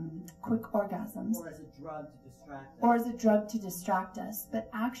quick orgasms. Or as a drug to distract us. Or as a drug to distract us, but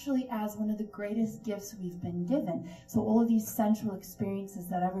actually as one of the greatest gifts we've been given. So all of these sensual experiences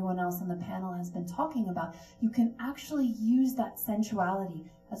that everyone else on the panel has been talking about, you can actually use that sensuality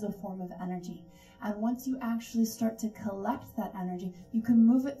as a form of energy. And once you actually start to collect that energy, you can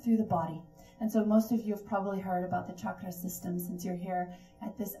move it through the body. And so most of you have probably heard about the chakra system since you're here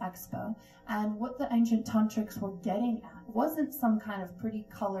at this expo. And what the ancient tantrics were getting at wasn't some kind of pretty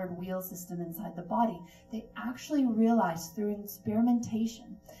colored wheel system inside the body. They actually realized through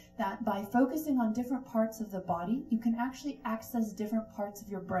experimentation that by focusing on different parts of the body, you can actually access different parts of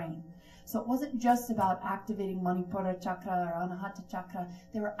your brain. So it wasn't just about activating Manipura chakra or Anahata chakra.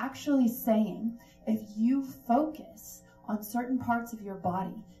 They were actually saying, if you focus on certain parts of your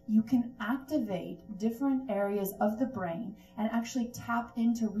body, you can activate different areas of the brain and actually tap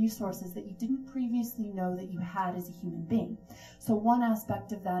into resources that you didn't previously know that you had as a human being. So one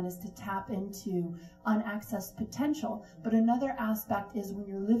aspect of that is to tap into unaccessed potential, but another aspect is when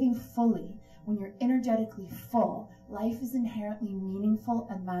you're living fully, when you're energetically full, life is inherently meaningful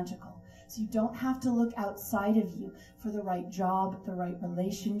and magical. So you don't have to look outside of you for the right job, the right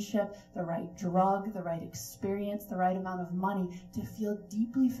relationship, the right drug, the right experience, the right amount of money to feel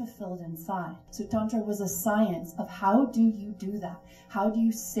deeply fulfilled inside. So Tantra was a science of how do you do that? How do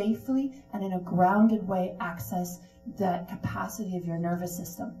you safely and in a grounded way access the capacity of your nervous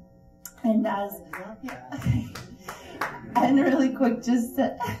system? And and really quick, just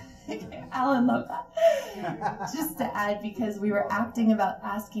to Alan loved that. Just to add, because we were asking about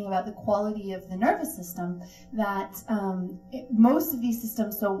the quality of the nervous system, that most of these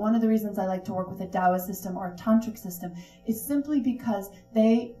systems, so one of the reasons I like to work with a Taoist system or a tantric system is simply because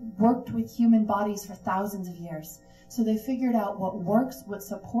they worked with human bodies for thousands of years. So they figured out what works, what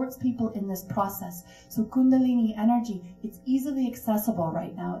supports people in this process. So Kundalini energy, it's easily accessible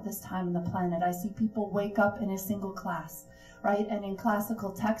right now at this time on the planet. I see people wake up in a single class, right? And in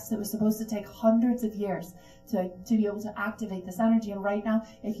classical texts, it was supposed to take hundreds of years to be able to activate this energy. And right now,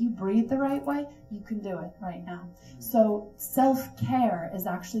 if you breathe the right way, you can do it right now. So self-care is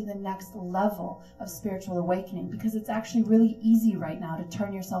actually the next level of spiritual awakening, because it's actually really easy right now to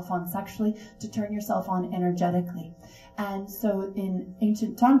turn yourself on sexually, to turn yourself on energetically. And so in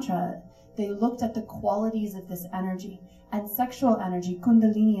ancient Tantra, they looked at the qualities of this energy. And sexual energy,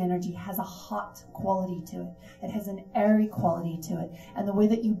 Kundalini energy, has a hot quality to it. It has an airy quality to it. And the way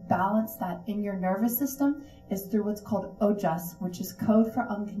that you balance that in your nervous system is through what's called Ojas, which is code for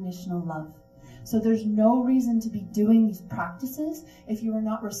unconditional love. So there's no reason to be doing these practices if you are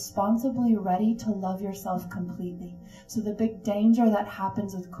not responsibly ready to love yourself completely. So the big danger that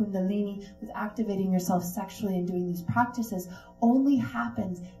happens with Kundalini, with activating yourself sexually and doing these practices, only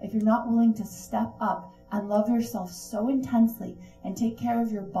happens if you're not willing to step up and love yourself so intensely and take care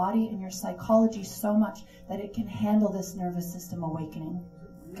of your body and your psychology so much that it can handle this nervous system awakening.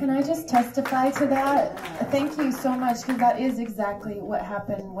 Can I just testify to that? Thank you so much, because that is exactly what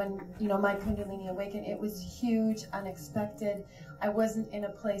happened when, my Kundalini awakened. It was huge, unexpected. I wasn't in a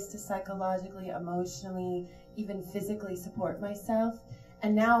place to psychologically, emotionally, even physically support myself.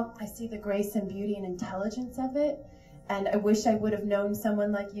 And now I see the grace and beauty and intelligence of it. And I wish I would have known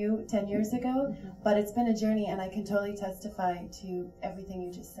someone like you 10 years ago, but it's been a journey, and I can totally testify to everything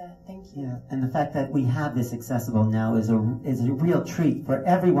you just said. Thank you. Yeah, and the fact that we have this accessible now is a real treat for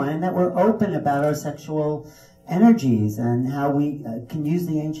everyone, and that we're open about our sexual energies and how we can use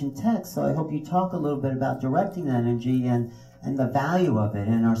the ancient texts. So I hope you talk a little bit about directing that energy and the value of it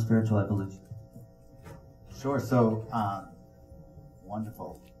in our spiritual evolution. Sure. So,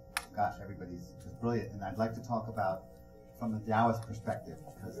 wonderful. Gosh, everybody's just brilliant. And I'd like to talk about from the Taoist perspective,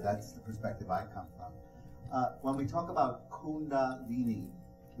 because that's the perspective I come from. When we talk about Kundalini,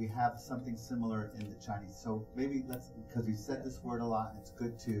 we have something similar in the Chinese. So maybe because we said this word a lot, it's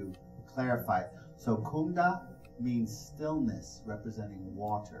good to clarify it. So Kunda means stillness, representing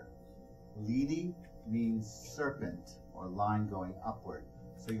water. Lini means serpent or line going upward.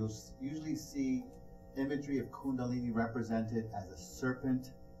 So you'll usually see imagery of Kundalini represented as a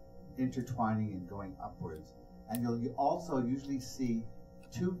serpent intertwining and going upwards. And you'll also usually see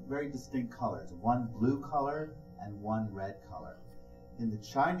two very distinct colors, one blue color and one red color. In the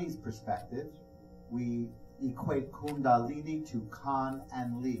Chinese perspective, we equate Kundalini to Kan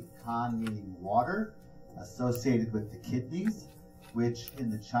and Li. Kan meaning water, associated with the kidneys, which in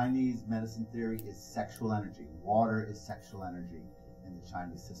the Chinese medicine theory is sexual energy. Water is sexual energy in the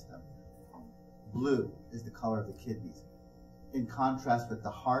Chinese system. Blue is the color of the kidneys. In contrast with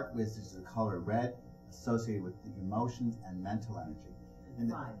the heart, which is the color red, associated with the emotions and mental energy.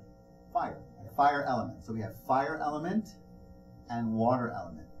 And fire element. So we have fire element and water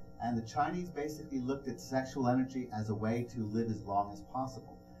element. And the Chinese basically looked at sexual energy as a way to live as long as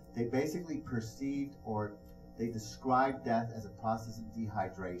possible. They basically perceived, or they described death as a process of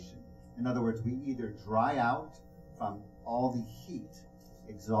dehydration. In other words, we either dry out from all the heat,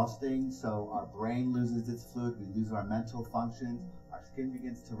 exhausting, so our brain loses its fluid, we lose our mental functions, our skin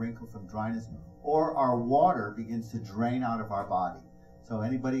begins to wrinkle from dryness, or our water begins to drain out of our body. So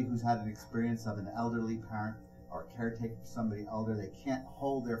anybody who's had an experience of an elderly parent or a caretaker for somebody older, they can't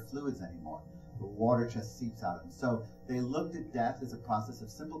hold their fluids anymore. The water just seeps out of them. So they looked at death as a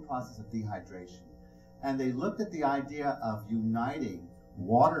simple process of dehydration. And they looked at the idea of uniting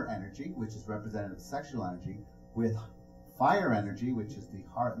water energy, which is representative of sexual energy, with fire energy, which is the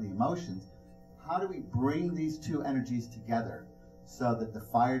heart and the emotions. How do we bring these two energies together so that the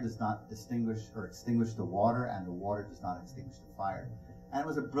fire does not extinguish the water, and the water does not extinguish the fire? And it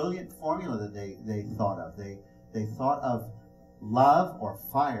was a brilliant formula that they thought of. They thought of love, or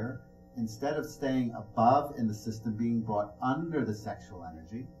fire, instead of staying above in the system, being brought under the sexual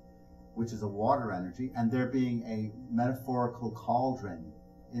energy, which is a water energy, and there being a metaphorical cauldron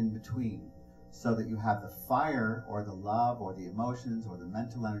in between, so that you have the fire, or the love, or the emotions, or the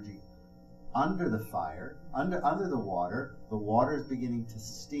mental energy under the fire, under the water is beginning to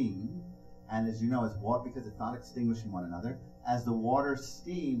steam, and as you know, because it's not extinguishing one another, as the water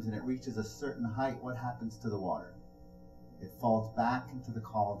steams and it reaches a certain height, what happens to the water? It falls back into the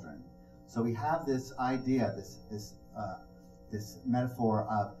cauldron. So we have this idea, this metaphor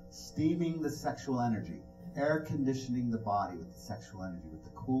of steaming the sexual energy, air conditioning the body with the sexual energy, with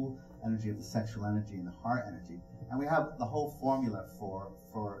the cool energy of the sexual energy and the heart energy. And we have the whole formula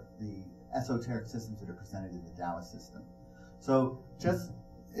for the esoteric systems that are presented in the Taoist system. So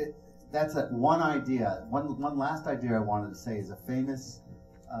that's one idea. One last idea I wanted to say is a famous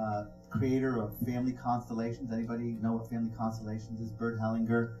creator of family constellations. Anybody know what family constellations is? Bert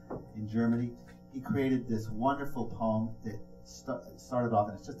Hellinger in Germany. He created this wonderful poem that started off,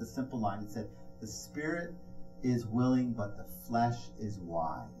 and it's just a simple line. It said, "The spirit is willing, but the flesh is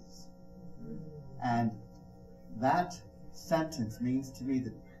wise." And that sentence means to me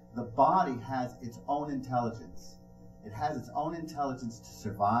that the body has its own intelligence. It has its own intelligence to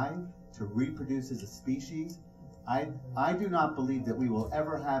survive, to reproduce as a species. I do not believe that we will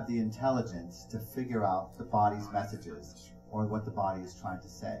ever have the intelligence to figure out the body's messages or what the body is trying to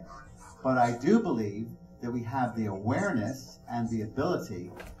say. But I do believe that we have the awareness and the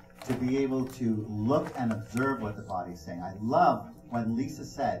ability to be able to look and observe what the body is saying. I love when Lisa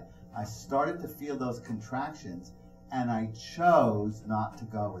said, I started to feel those contractions and I chose not to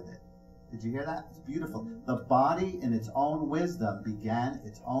go with it. Did you hear that? It's beautiful. The body, in its own wisdom, began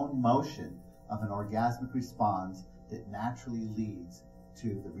its own motion of an orgasmic response that naturally leads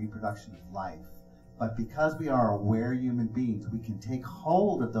to the reproduction of life. But because we are aware human beings, we can take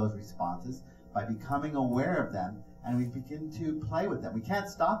hold of those responses by becoming aware of them, and we begin to play with them. We can't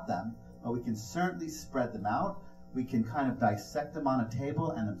stop them, but we can certainly spread them out. We can kind of dissect them on a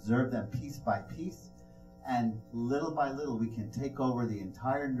table and observe them piece by piece. And little by little, we can take over the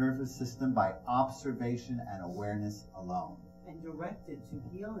entire nervous system by observation and awareness alone. And direct it to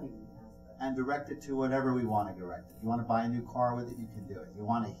healing. And direct it to whatever we want to direct it. If you want to buy a new car with it, you can do it. If you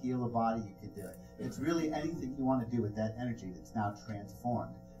want to heal a body, you can do it. It's really anything you want to do with that energy that's now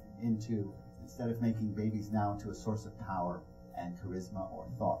transformed into, instead of making babies now, into a source of power and charisma or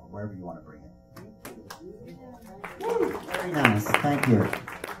thought, or wherever you want to bring it. Woo, very nice. Thank you.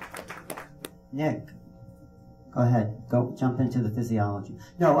 Nick, go ahead. Go jump into the physiology.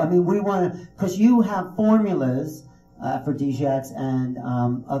 No, I mean, we want to, because you have formulas, aphrodisiacs and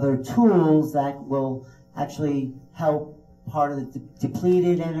other tools that will actually help part of the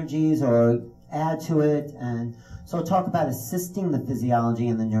depleted energies or add to it. And so talk about assisting the physiology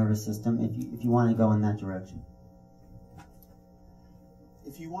and the nervous system if you want to go in that direction.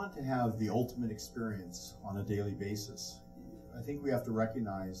 If you want to have the ultimate experience on a daily basis, I think we have to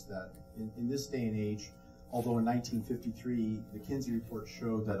recognize that in this day and age, although in 1953 the Kinsey report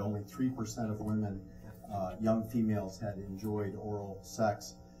showed that only 3% of women, young females, had enjoyed oral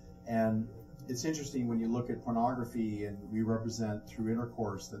sex. And it's interesting when you look at pornography and we represent through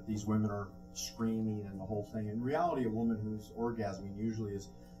intercourse that these women are screaming and the whole thing. In reality, a woman who's orgasming usually is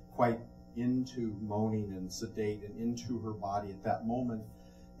quite into moaning and sedate and into her body at that moment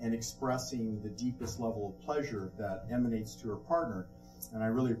and expressing the deepest level of pleasure that emanates to her partner. And I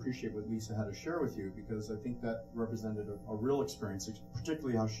really appreciate what Lisa had to share with you, because I think that represented a real experience,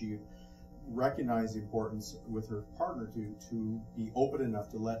 particularly how she recognized the importance with her partner to be open enough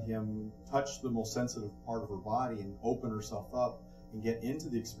to let him touch the most sensitive part of her body and open herself up and get into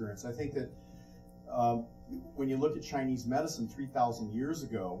the experience. I think that when you look at Chinese medicine 3,000 years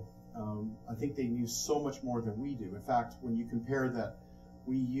ago, I think they knew so much more than we do. In fact, when you compare that,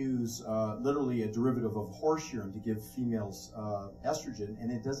 we use literally a derivative of horse urine to give females estrogen,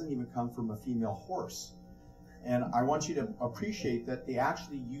 and it doesn't even come from a female horse. And I want you to appreciate that they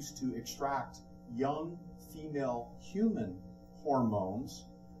actually used to extract young female human hormones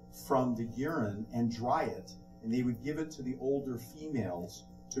from the urine and dry it, and they would give it to the older females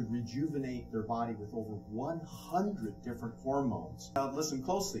to rejuvenate their body with over 100 different hormones. Now listen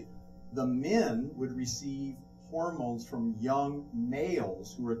closely. The men would receive hormones from young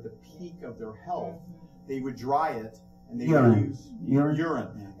males who were at the peak of their health. They would dry it, and they would use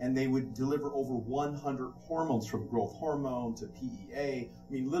urine, and they would deliver over 100 hormones, from growth hormone to PEA. I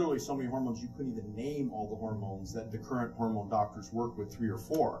mean, literally so many hormones you couldn't even name all the hormones that the current hormone doctors work with, 3 or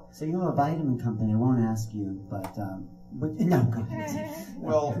 4. So you're a vitamin company. I won't ask you, but no. Go ahead.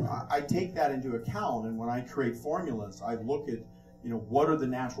 Well, I take that into account, and when I create formulas, I look at, you know, what are the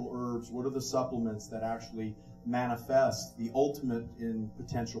natural herbs, what are the supplements that actually manifest the ultimate in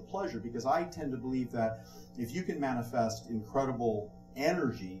potential pleasure, because I tend to believe that if you can manifest incredible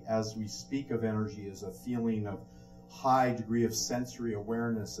energy, as we speak of energy as a feeling of high degree of sensory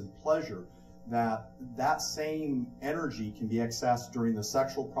awareness and pleasure, that same energy can be accessed during the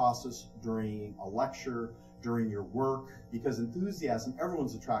sexual process, during a lecture, during your work, because enthusiasm,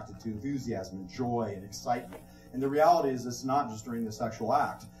 everyone's attracted to enthusiasm and joy and excitement. And the reality is it's not just during the sexual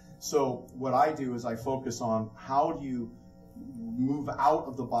act. So what I do is I focus on how do you move out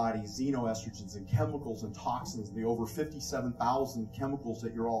of the body xenoestrogens and chemicals and toxins, the over 57,000 chemicals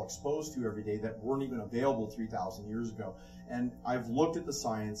that you're all exposed to every day that weren't even available 3,000 years ago. And I've looked at the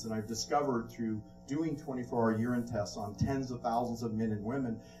science, and I've discovered through doing 24-hour urine tests on tens of thousands of men and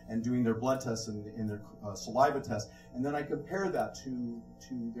women, and doing their blood tests and their saliva tests, and then I compare that to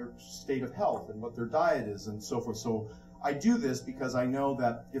their state of health and what their diet is and so forth. So I do this because I know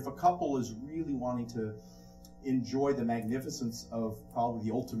that if a couple is really wanting to enjoy the magnificence of probably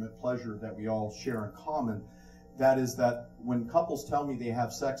the ultimate pleasure that we all share in common, that is that when couples tell me they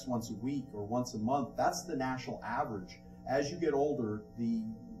have sex once a week or once a month, that's the national average. As you get older, the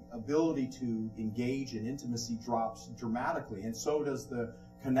ability to engage in intimacy drops dramatically, and so does the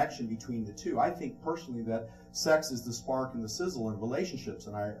connection between the two. I think personally that sex is the spark and the sizzle in relationships,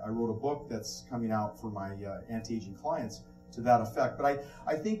 and I wrote a book that's coming out for my anti-aging clients to that effect. But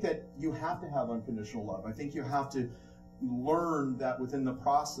I think that you have to have unconditional love. I think you have to learn that within the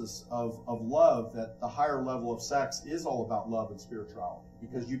process of love, that the higher level of sex is all about love and spirituality,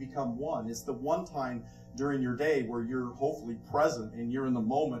 because you become one. It's the one time during your day where you're hopefully present and you're in the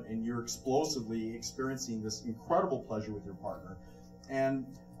moment and you're explosively experiencing this incredible pleasure with your partner. And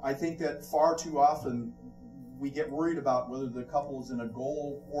I think that far too often we get worried about whether the couple is in a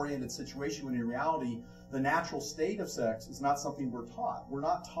goal-oriented situation, when in reality the natural state of sex is not something we're taught. We're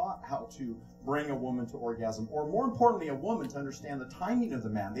not taught how to bring a woman to orgasm, or more importantly, a woman to understand the timing of the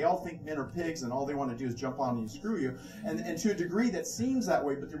man. They all think men are pigs and all they want to do is jump on you and screw you. And to a degree that seems that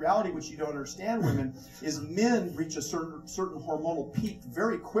way, but the reality, which you don't understand, women, is men reach a certain hormonal peak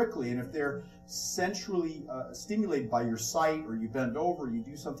very quickly, and if they're sensually stimulated by your sight, or you bend over, you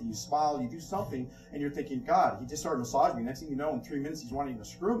do something, you smile, you do something, and you're thinking, God, he just started massaging me. Next thing you know, in 3 minutes, he's wanting to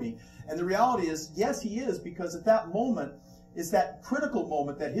screw me. And the reality is, yes, he is, because at that moment, is that critical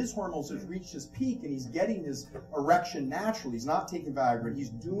moment that his hormones have reached his peak and he's getting his erection naturally. He's not taking Viagra. He's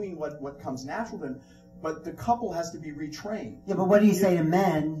doing what comes natural to him. But the couple has to be retrained. Yeah, but what do you say to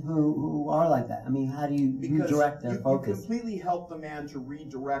men who are like that? I mean, how do you direct their focus? You completely help the man to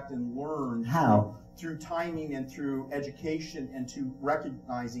redirect and learn. How? Through timing and through education, and to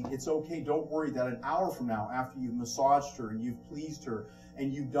recognizing it's okay. Don't worry that an hour from now, after you've massaged her and you've pleased her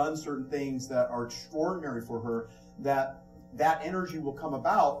and you've done certain things that are extraordinary for her, that energy will come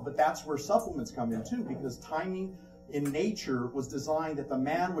about. But that's where supplements come in too, because timing in nature was designed that the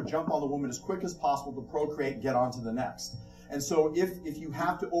man would jump on the woman as quick as possible to procreate and get on to the next. And so if you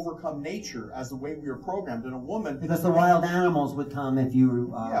have to overcome nature as the way we are programmed, and a woman... Because the wild animals would come if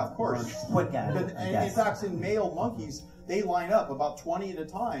you yeah, of course. were quick at it. And in fact, in male monkeys, they line up about 20 at a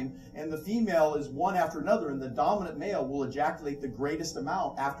time, and the female is one after another, and the dominant male will ejaculate the greatest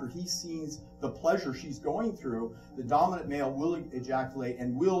amount after he sees the pleasure she's going through. The dominant male will ejaculate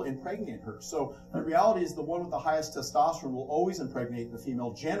and will impregnate her. So the reality is the one with the highest testosterone will always impregnate the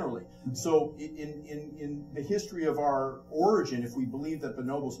female generally. So in the history of our origin, if we believe that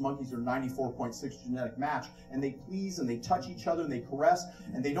bonobos monkeys are 94.6 genetic match, and they please and they touch each other and they caress,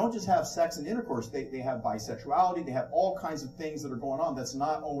 and they don't just have sex and intercourse, they have bisexuality, they have all kinds of things that are going on that's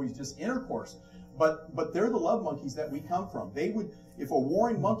not always just intercourse. But they're the love monkeys that we come from. They would, if a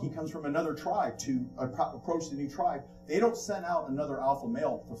warring monkey comes from another tribe to approach the new tribe, they don't send out another alpha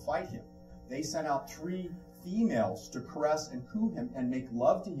male to fight him. They send out 3 females to caress and coo him and make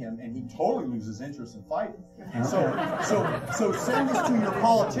love to him, and he totally loses interest in fighting. So send this to your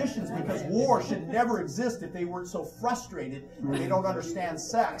politicians, because war should never exist if they weren't so frustrated and they don't understand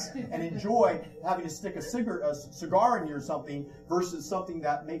sex and enjoy having to stick a cigar in you or something versus something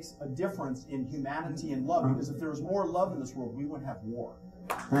that makes a difference in humanity and love. Because if there was more love in this world, we wouldn't have war.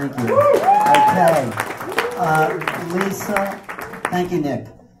 Thank you. Okay. Lisa, thank you, Nick.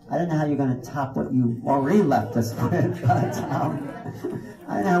 I don't know how you're going to top what you already left us with, but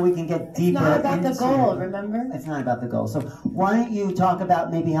I don't know how we can get deeper. It's not about into the goal, remember? It's not about the goal. So why don't you talk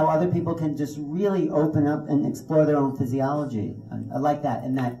about maybe how other people can just really open up and explore their own physiology? I like that,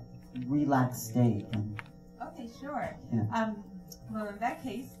 in that relaxed state. Okay, sure. Yeah. Well, in that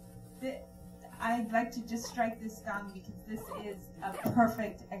case, I'd like to just strike this gong because this is a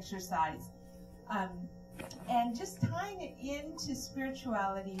perfect exercise. And just tying it into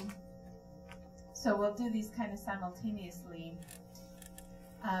spirituality, so we'll do these kind of simultaneously.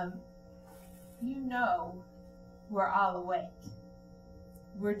 You know, we're all awake.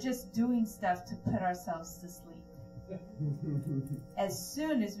 We're just doing stuff to put ourselves to sleep. As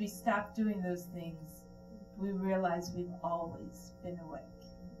soon as we stop doing those things, we realize we've always been awake.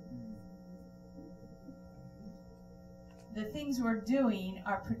 The things we're doing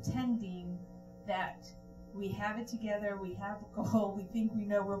are pretending that we have it together, we have a goal, we think we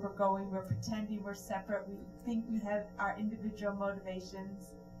know where we're going, we're pretending we're separate, we think we have our individual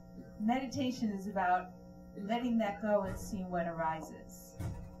motivations. Meditation is about letting that go and seeing what arises.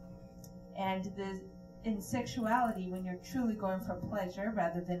 And in sexuality, when you're truly going for pleasure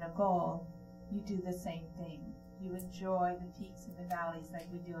rather than a goal, you do the same thing. You enjoy the peaks and the valleys like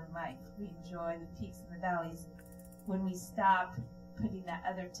we do in life. We enjoy the peaks and the valleys when we stop putting that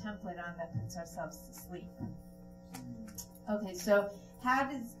other template on that puts ourselves to sleep. Okay, so how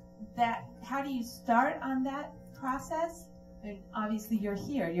do you start on that process? And obviously you're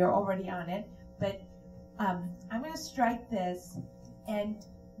here, you're already on it, but I'm going to strike this, and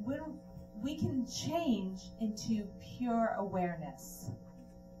we can change into pure awareness,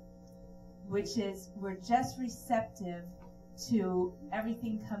 which is we're just receptive to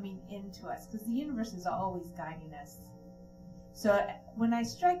everything coming into us, because the universe is always guiding us. So when I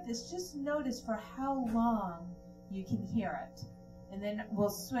strike this, just notice for how long you can hear it. And then we'll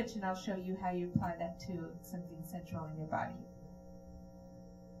switch and I'll show you how you apply that to something central in your body.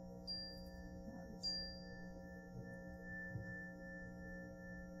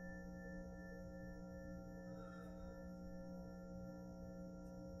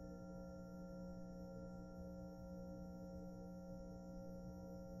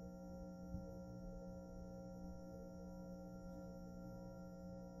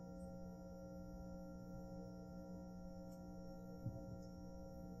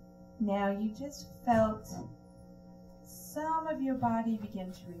 Now you just felt some of your body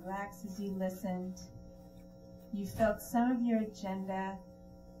begin to relax as you listened. You felt some of your agenda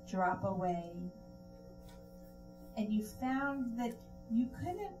drop away. And you found that you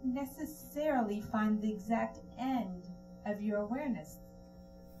couldn't necessarily find the exact end of your awareness.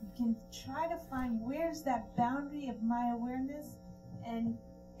 You can try to find where's that boundary of my awareness, and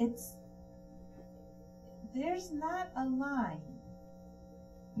there's not a line.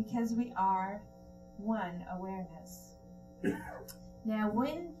 Because we are one awareness. Now,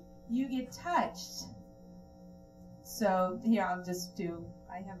 when you get touched, so here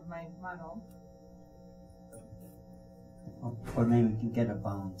I have my model. Or maybe we can get a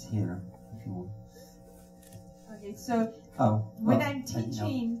volunteer if you want. Okay, so when I'm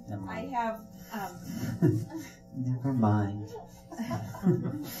teaching, I have. Never mind.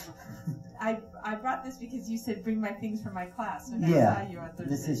 I brought this because you said bring my things for my class when I saw you on Thursday.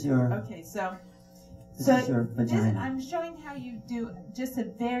 This is your. Okay, so this is your vagina. I'm showing how you do just a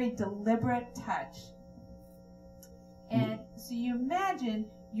very deliberate touch, and so you imagine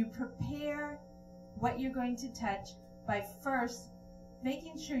you prepare what you're going to touch by first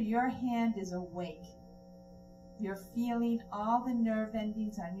making sure your hand is awake. You're feeling all the nerve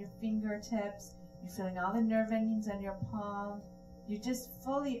endings on your fingertips. You're feeling all the nerve endings on your palm. You're just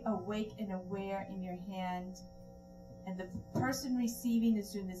fully awake and aware in your hand. And the person receiving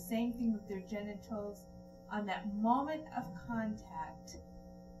is doing the same thing with their genitals. On that moment of contact,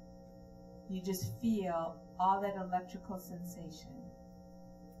 you just feel all that electrical sensation.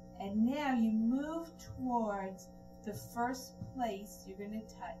 And now you move towards the first place you're going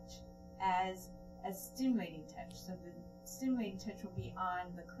to touch as a stimulating touch. So the stimulating touch will be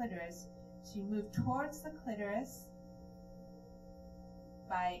on the clitoris. So you move towards the clitoris.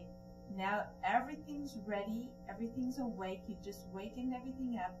 By now everything's ready, everything's awake. You just wakened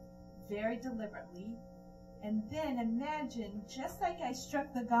everything up very deliberately. And then imagine, just like I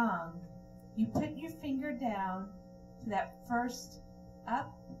struck the gong, you put your finger down to that first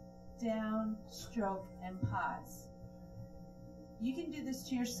up, down, stroke, and pause. You can do this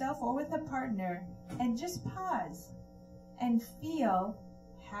to yourself or with a partner, and just pause and feel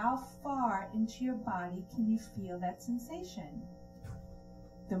how far into your body can you feel that sensation.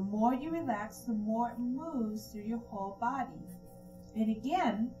 The more you relax, the more it moves through your whole body. And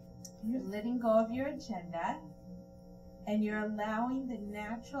again, you're letting go of your agenda, and you're allowing the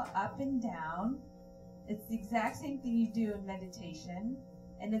natural up and down. It's the exact same thing you do in meditation,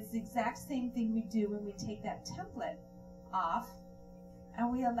 and it's the exact same thing we do when we take that template off and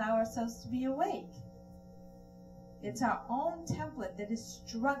we allow ourselves to be awake. It's our own template that is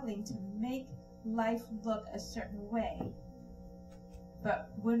struggling to make life look a certain way.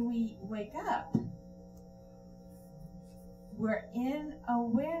 But when we wake up, we're in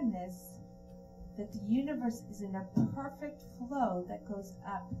awareness that the universe is in a perfect flow that goes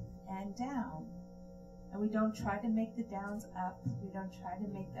up and down. And we don't try to make the downs up. We don't try to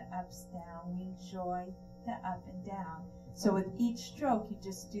make the ups down. We enjoy the up and down. So with each stroke, you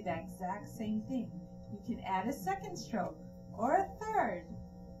just do that exact same thing. You can add a second stroke or a third.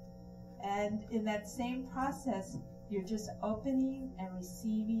 And in that same process, you're just opening and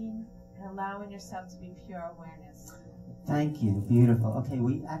receiving and allowing yourself to be pure awareness. Thank you. Beautiful. Okay,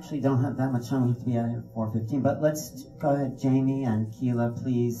 we actually don't have that much time. We have to be out here at 4:15. But let's go ahead, Jamie and Keela,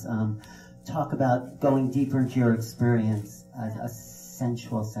 please talk about going deeper into your experience as a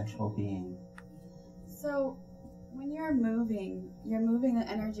sensual sexual being. So when you're moving the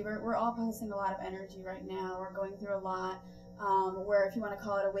energy. We're all processing a lot of energy right now. We're going through a lot. Where if you want to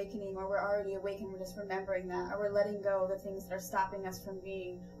call it awakening, or we're already awakened, we're just remembering that, or we're letting go of the things that are stopping us from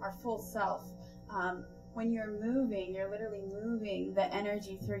being our full self. When you're moving, you're literally moving the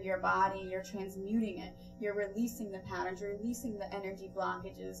energy through your body, you're transmuting it, you're releasing the patterns, you're releasing the energy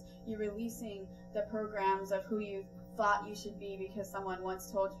blockages, you're releasing the programs of who you thought you should be because someone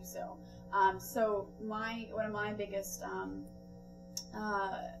once told you so. So one of my biggest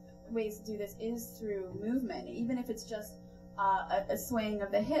ways to do this is through movement, even if it's just a swaying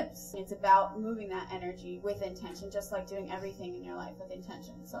of the hips. It's about moving that energy with intention, just like doing everything in your life with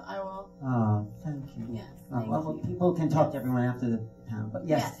intention. So I will. Oh, thank you. Yes, well, people can talk to everyone after the panel, but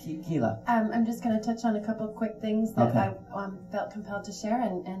yes, Keela. I'm just going to touch on a couple of quick things that I felt compelled to share,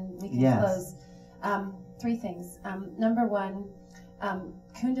 and we can close. 3 things. Number 1.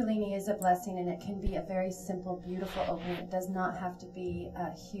 Kundalini is a blessing, and it can be a very simple, beautiful opening. It does not have to be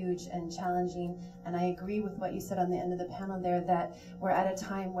huge and challenging. And I agree with what you said on the end of the panel there, that we're at a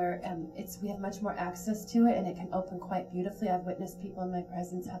time where we have much more access to it, and it can open quite beautifully. I've witnessed people in my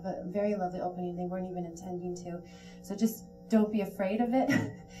presence have a very lovely opening they weren't even intending to. So just don't be afraid of it.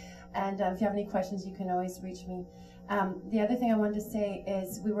 And if you have any questions, you can always reach me. The other thing I wanted to say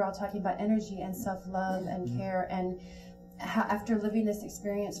is we were all talking about energy and self-love and care, and how after living this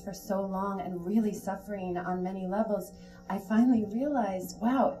experience for so long and really suffering on many levels, I finally realized,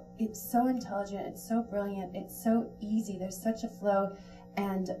 wow, it's so intelligent, it's so brilliant, it's so easy, there's such a flow,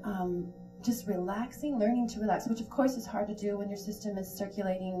 and just relaxing, learning to relax, which of course is hard to do when your system is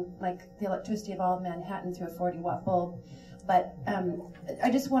circulating like the electricity of all of Manhattan through a 40-watt bulb. But I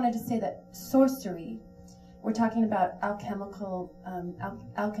just wanted to say that sorcery, we're talking about alchemical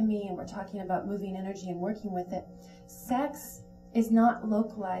alchemy, and we're talking about moving energy and working with it. Sex is not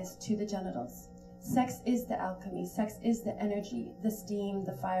localized to the genitals. Sex is the alchemy. Sex is the energy, the steam,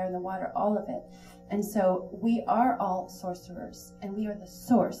 the fire, and the water, all of it. And so we are all sorcerers, and we are the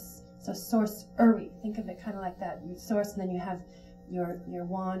source. So source-uri, think of it kind of like that. You source, and then you have your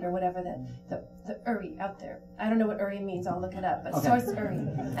wand or whatever, the uri out there. I don't know what uri means. I'll look it up. But source-uri.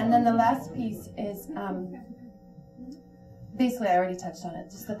 And then the last piece is basically, I already touched on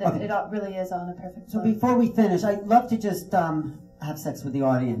it, just that it all really is on a perfect flow. So before we finish, I'd love to just have sex with the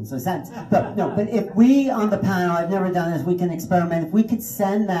audience. But if we on the panel, I've never done this, we can experiment. If we could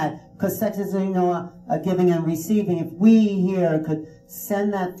send that, because sex is, a giving and receiving, if we here could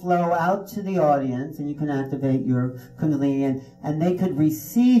send that flow out to the audience, and you can activate your Kundalini, and they could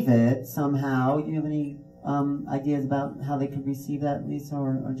receive it somehow. Do you have any ideas about how they could receive that, Lisa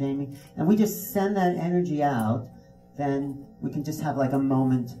or Jamie? And we just send that energy out, then we can just have like a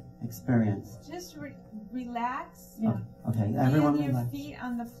moment experience. Just relax. Yeah. Okay. Everyone feel your relax. feet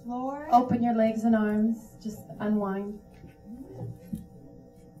on the floor. Open your legs and arms. Just unwind.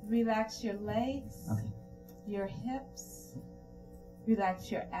 Relax your legs. Okay. Your hips. Relax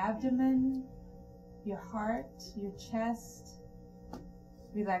your abdomen, your heart, your chest.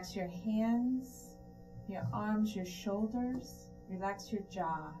 Relax your hands, your arms, your shoulders. Relax your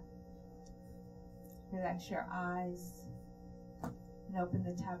jaw. Relax your eyes. And open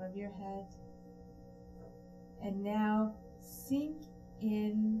the top of your head. And now sink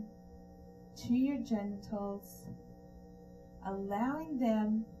in to your genitals, allowing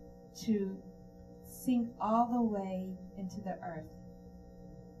them to sink all the way into the earth.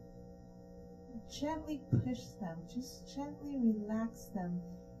 Gently push them, just gently relax them.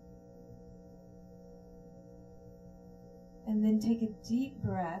 And then take a deep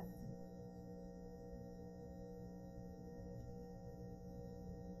breath.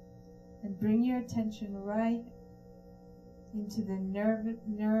 And bring your attention right into the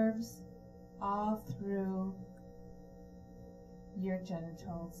nerves all through your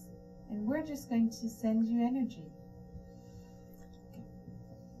genitals. And we're just going to send you energy.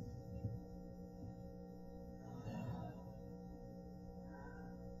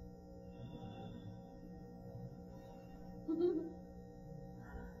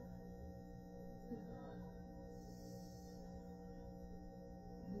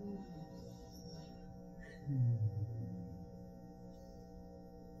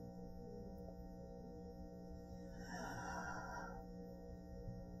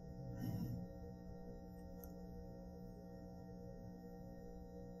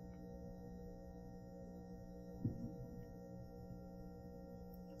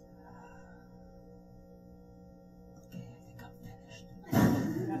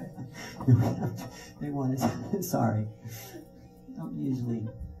 They wanted, sorry, don't usually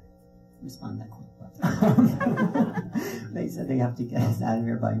respond that quick, but they said they have to get us out of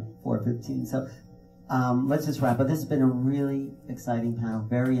here by 4:15. So let's just wrap up. This has been a really exciting panel,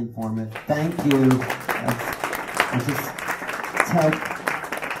 very informative. Thank you.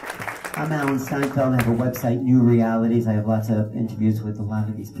 I'm Alan Steinfeld. I have a website, New Realities. I have lots of interviews with a lot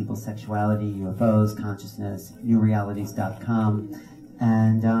of these people, sexuality, UFOs, consciousness, newrealities.com.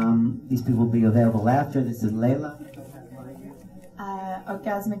 And these people will be available after. This is Layla.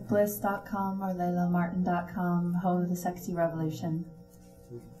 Orgasmicbliss.com or LaylaMartin.com, Home of the Sexy Revolution.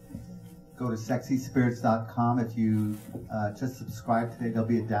 Go to sexyspirits.com. If you just subscribe today, there'll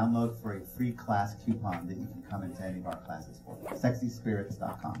be a download for a free class coupon that you can come into any of our classes for.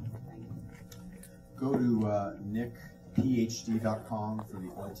 Sexyspirits.com. Go to nickphd.com for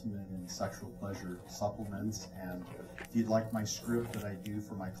the ultimate in sexual pleasure supplements. And if you'd like my script that I do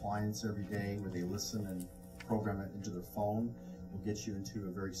for my clients every day, where they listen and program it into their phone, will get you into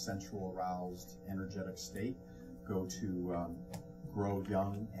a very sensual, aroused, energetic state. Go to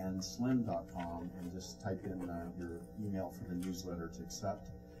growyoungandslim.com and just type in your email for the newsletter to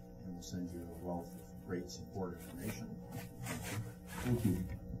accept, and we'll send you a wealth of great support information. Thank you.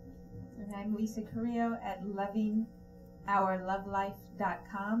 And I'm Lisa Carrillo at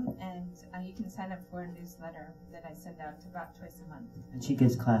lovingourlovelife.com, and you can sign up for a newsletter that I send out about twice a month. And she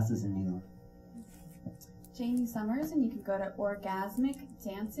gives classes in New York. Jamie Summers, and you can go to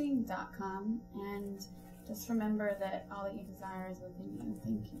orgasmicdancing.com, and just remember that all that you desire is within you.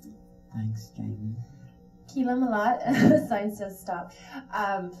 Thank you. Thanks, Jamie. Keela Malat, sign says stop.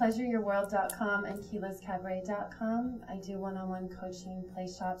 PleasureYourWorld.com and KeelasCabaret.com. I do one-on-one coaching, play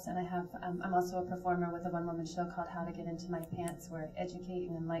shops, and I'm also a performer with a one-woman show called How to Get Into My Pants, where I educate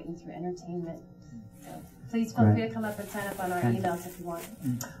and enlighten through entertainment. So please feel free to come up and sign up on our emails if you want.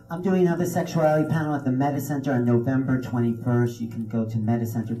 I'm doing another sexuality panel at the Meta Center on November 21st. You can go to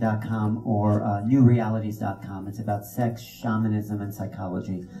metacenter.com or newrealities.com. It's about sex, shamanism, and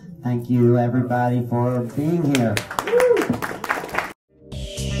psychology. Thank you, everybody, for being here.